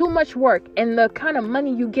putting too much work and the kind of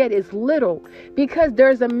money you get is little, because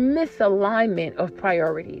there's a misalignment of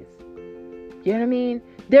priorities. You know what I mean?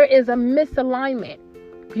 There is a misalignment.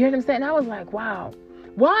 You know what I'm saying? I was like, wow.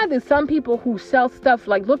 Why do some people who sell stuff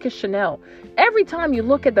like, look at Chanel. Every time you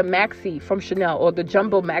look at the maxi from Chanel or the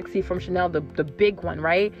jumbo maxi from Chanel, the big one,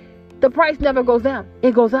 right? The price never goes down.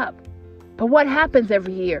 It goes up. But what happens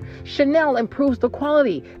every year? Chanel improves the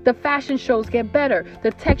quality. The fashion shows get better.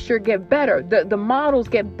 The texture get better. The models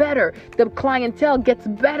get better. The clientele gets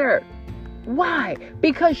better. Why?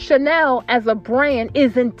 Because Chanel as a brand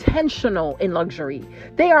is intentional in luxury.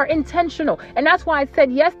 They are intentional. And that's why I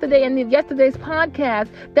said yesterday in yesterday's podcast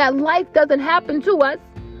that life doesn't happen to us.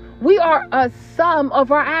 We are a sum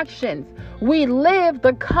of our actions. We live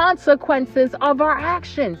the consequences of our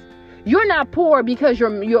actions. You're not poor because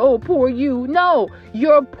you're poor you. No,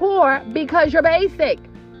 you're poor because you're basic.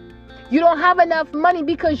 You don't have enough money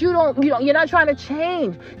because you're not trying to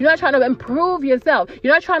change. You're not trying to improve yourself.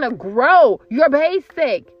 You're not trying to grow. You're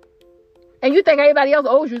basic. And you think everybody else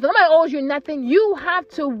owes you. So nobody owes you nothing. You have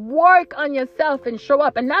to work on yourself and show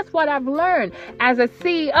up. And that's what I've learned. As a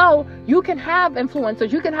CEO, you can have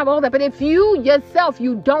influencers. You can have all that. But if you yourself,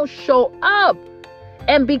 you don't show up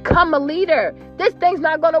and become a leader, this thing's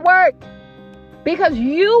not going to work. Because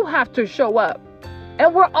you have to show up.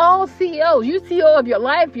 And we're all CEOs. You CEO of your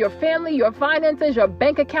life, your family, your finances, your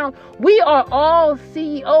bank account. We are all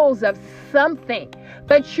CEOs of something.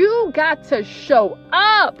 But you got to show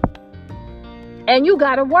up. And you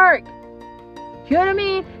got to work. You know what I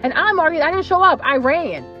mean? And I didn't show up. I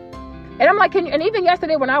ran. And I'm like, and even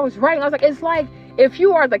yesterday when I was writing, I was like, it's like if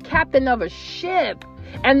you are the captain of a ship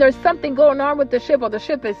and there's something going on with the ship or the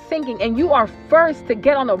ship is sinking and you are first to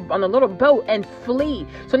get on a little boat and flee.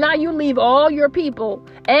 So now you leave all your people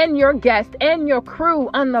and your guests and your crew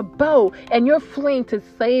on the boat and you're fleeing to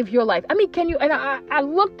save your life. I mean, and I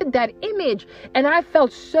looked at that image and I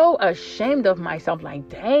felt so ashamed of myself. Like,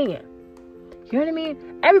 dang it. You know what I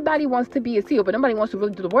mean? Everybody wants to be a CEO, but nobody wants to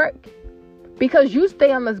really do the work. Because you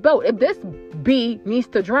stay on this boat. If this bee needs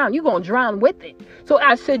to drown, you're going to drown with it. So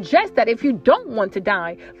I suggest that if you don't want to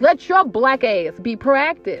die, let your black ass be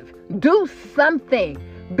proactive. Do something.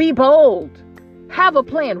 Be bold. Have a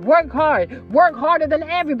plan. Work hard. Work harder than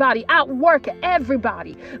everybody. Outwork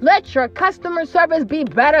everybody. Let your customer service be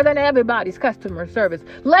better than everybody's customer service.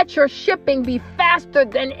 Let your shipping be faster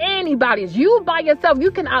than anybody's. You by yourself,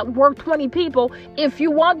 you can outwork 20 people if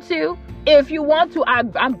you want to. If you want to,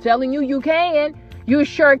 I'm telling you, you can. You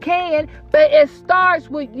sure can. But it starts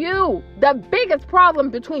with you. The biggest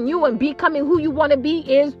problem between you and becoming who you want to be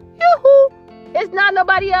is you. It's not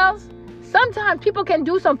nobody else. Sometimes people can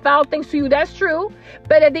do some foul things to you. That's true.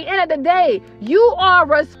 But at the end of the day, you are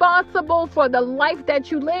responsible for the life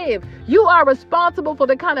that you live. You are responsible for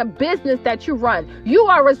the kind of business that you run. You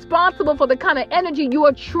are responsible for the kind of energy you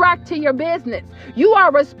attract to your business. You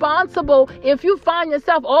are responsible if you find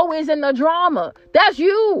yourself always in the drama. That's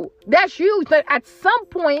you. That's you. But at some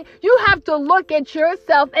point, you have to look at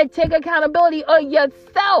yourself and take accountability of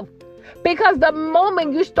yourself. Because the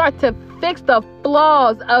moment you start to fix the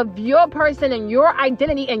flaws of your person and your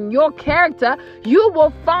identity and your character, you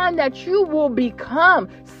will find that you will become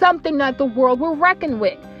something that the world will reckon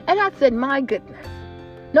with. And I said, my goodness.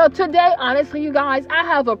 No, today, honestly, you guys, I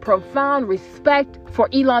have a profound respect for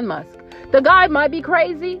Elon Musk. The guy might be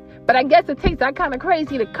crazy, but I guess it takes that kind of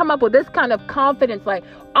crazy to come up with this kind of confidence. Like,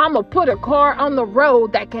 I'm going to put a car on the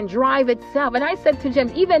road that can drive itself. And I said to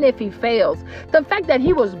James, even if he fails, the fact that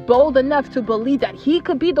he was bold enough to believe that he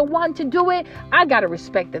could be the one to do it, I got to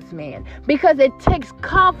respect this man, because it takes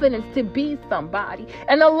confidence to be somebody.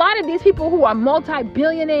 And a lot of these people who are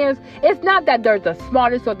multi-billionaires, it's not that they're the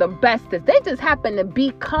smartest or the bestest. They just happen to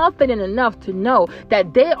be confident enough to know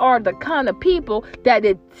that they are the kind of people that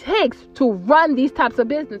it takes to run these types of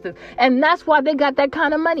businesses. And that's why they got that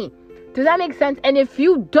kind of money. Does that make sense? And if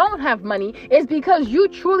you don't have money, it's because you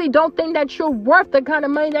truly don't think that you're worth the kind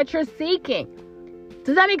of money that you're seeking.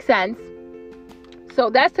 Does that make sense? So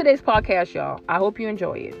that's today's podcast, y'all. I hope you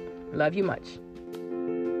enjoy it. Love you much.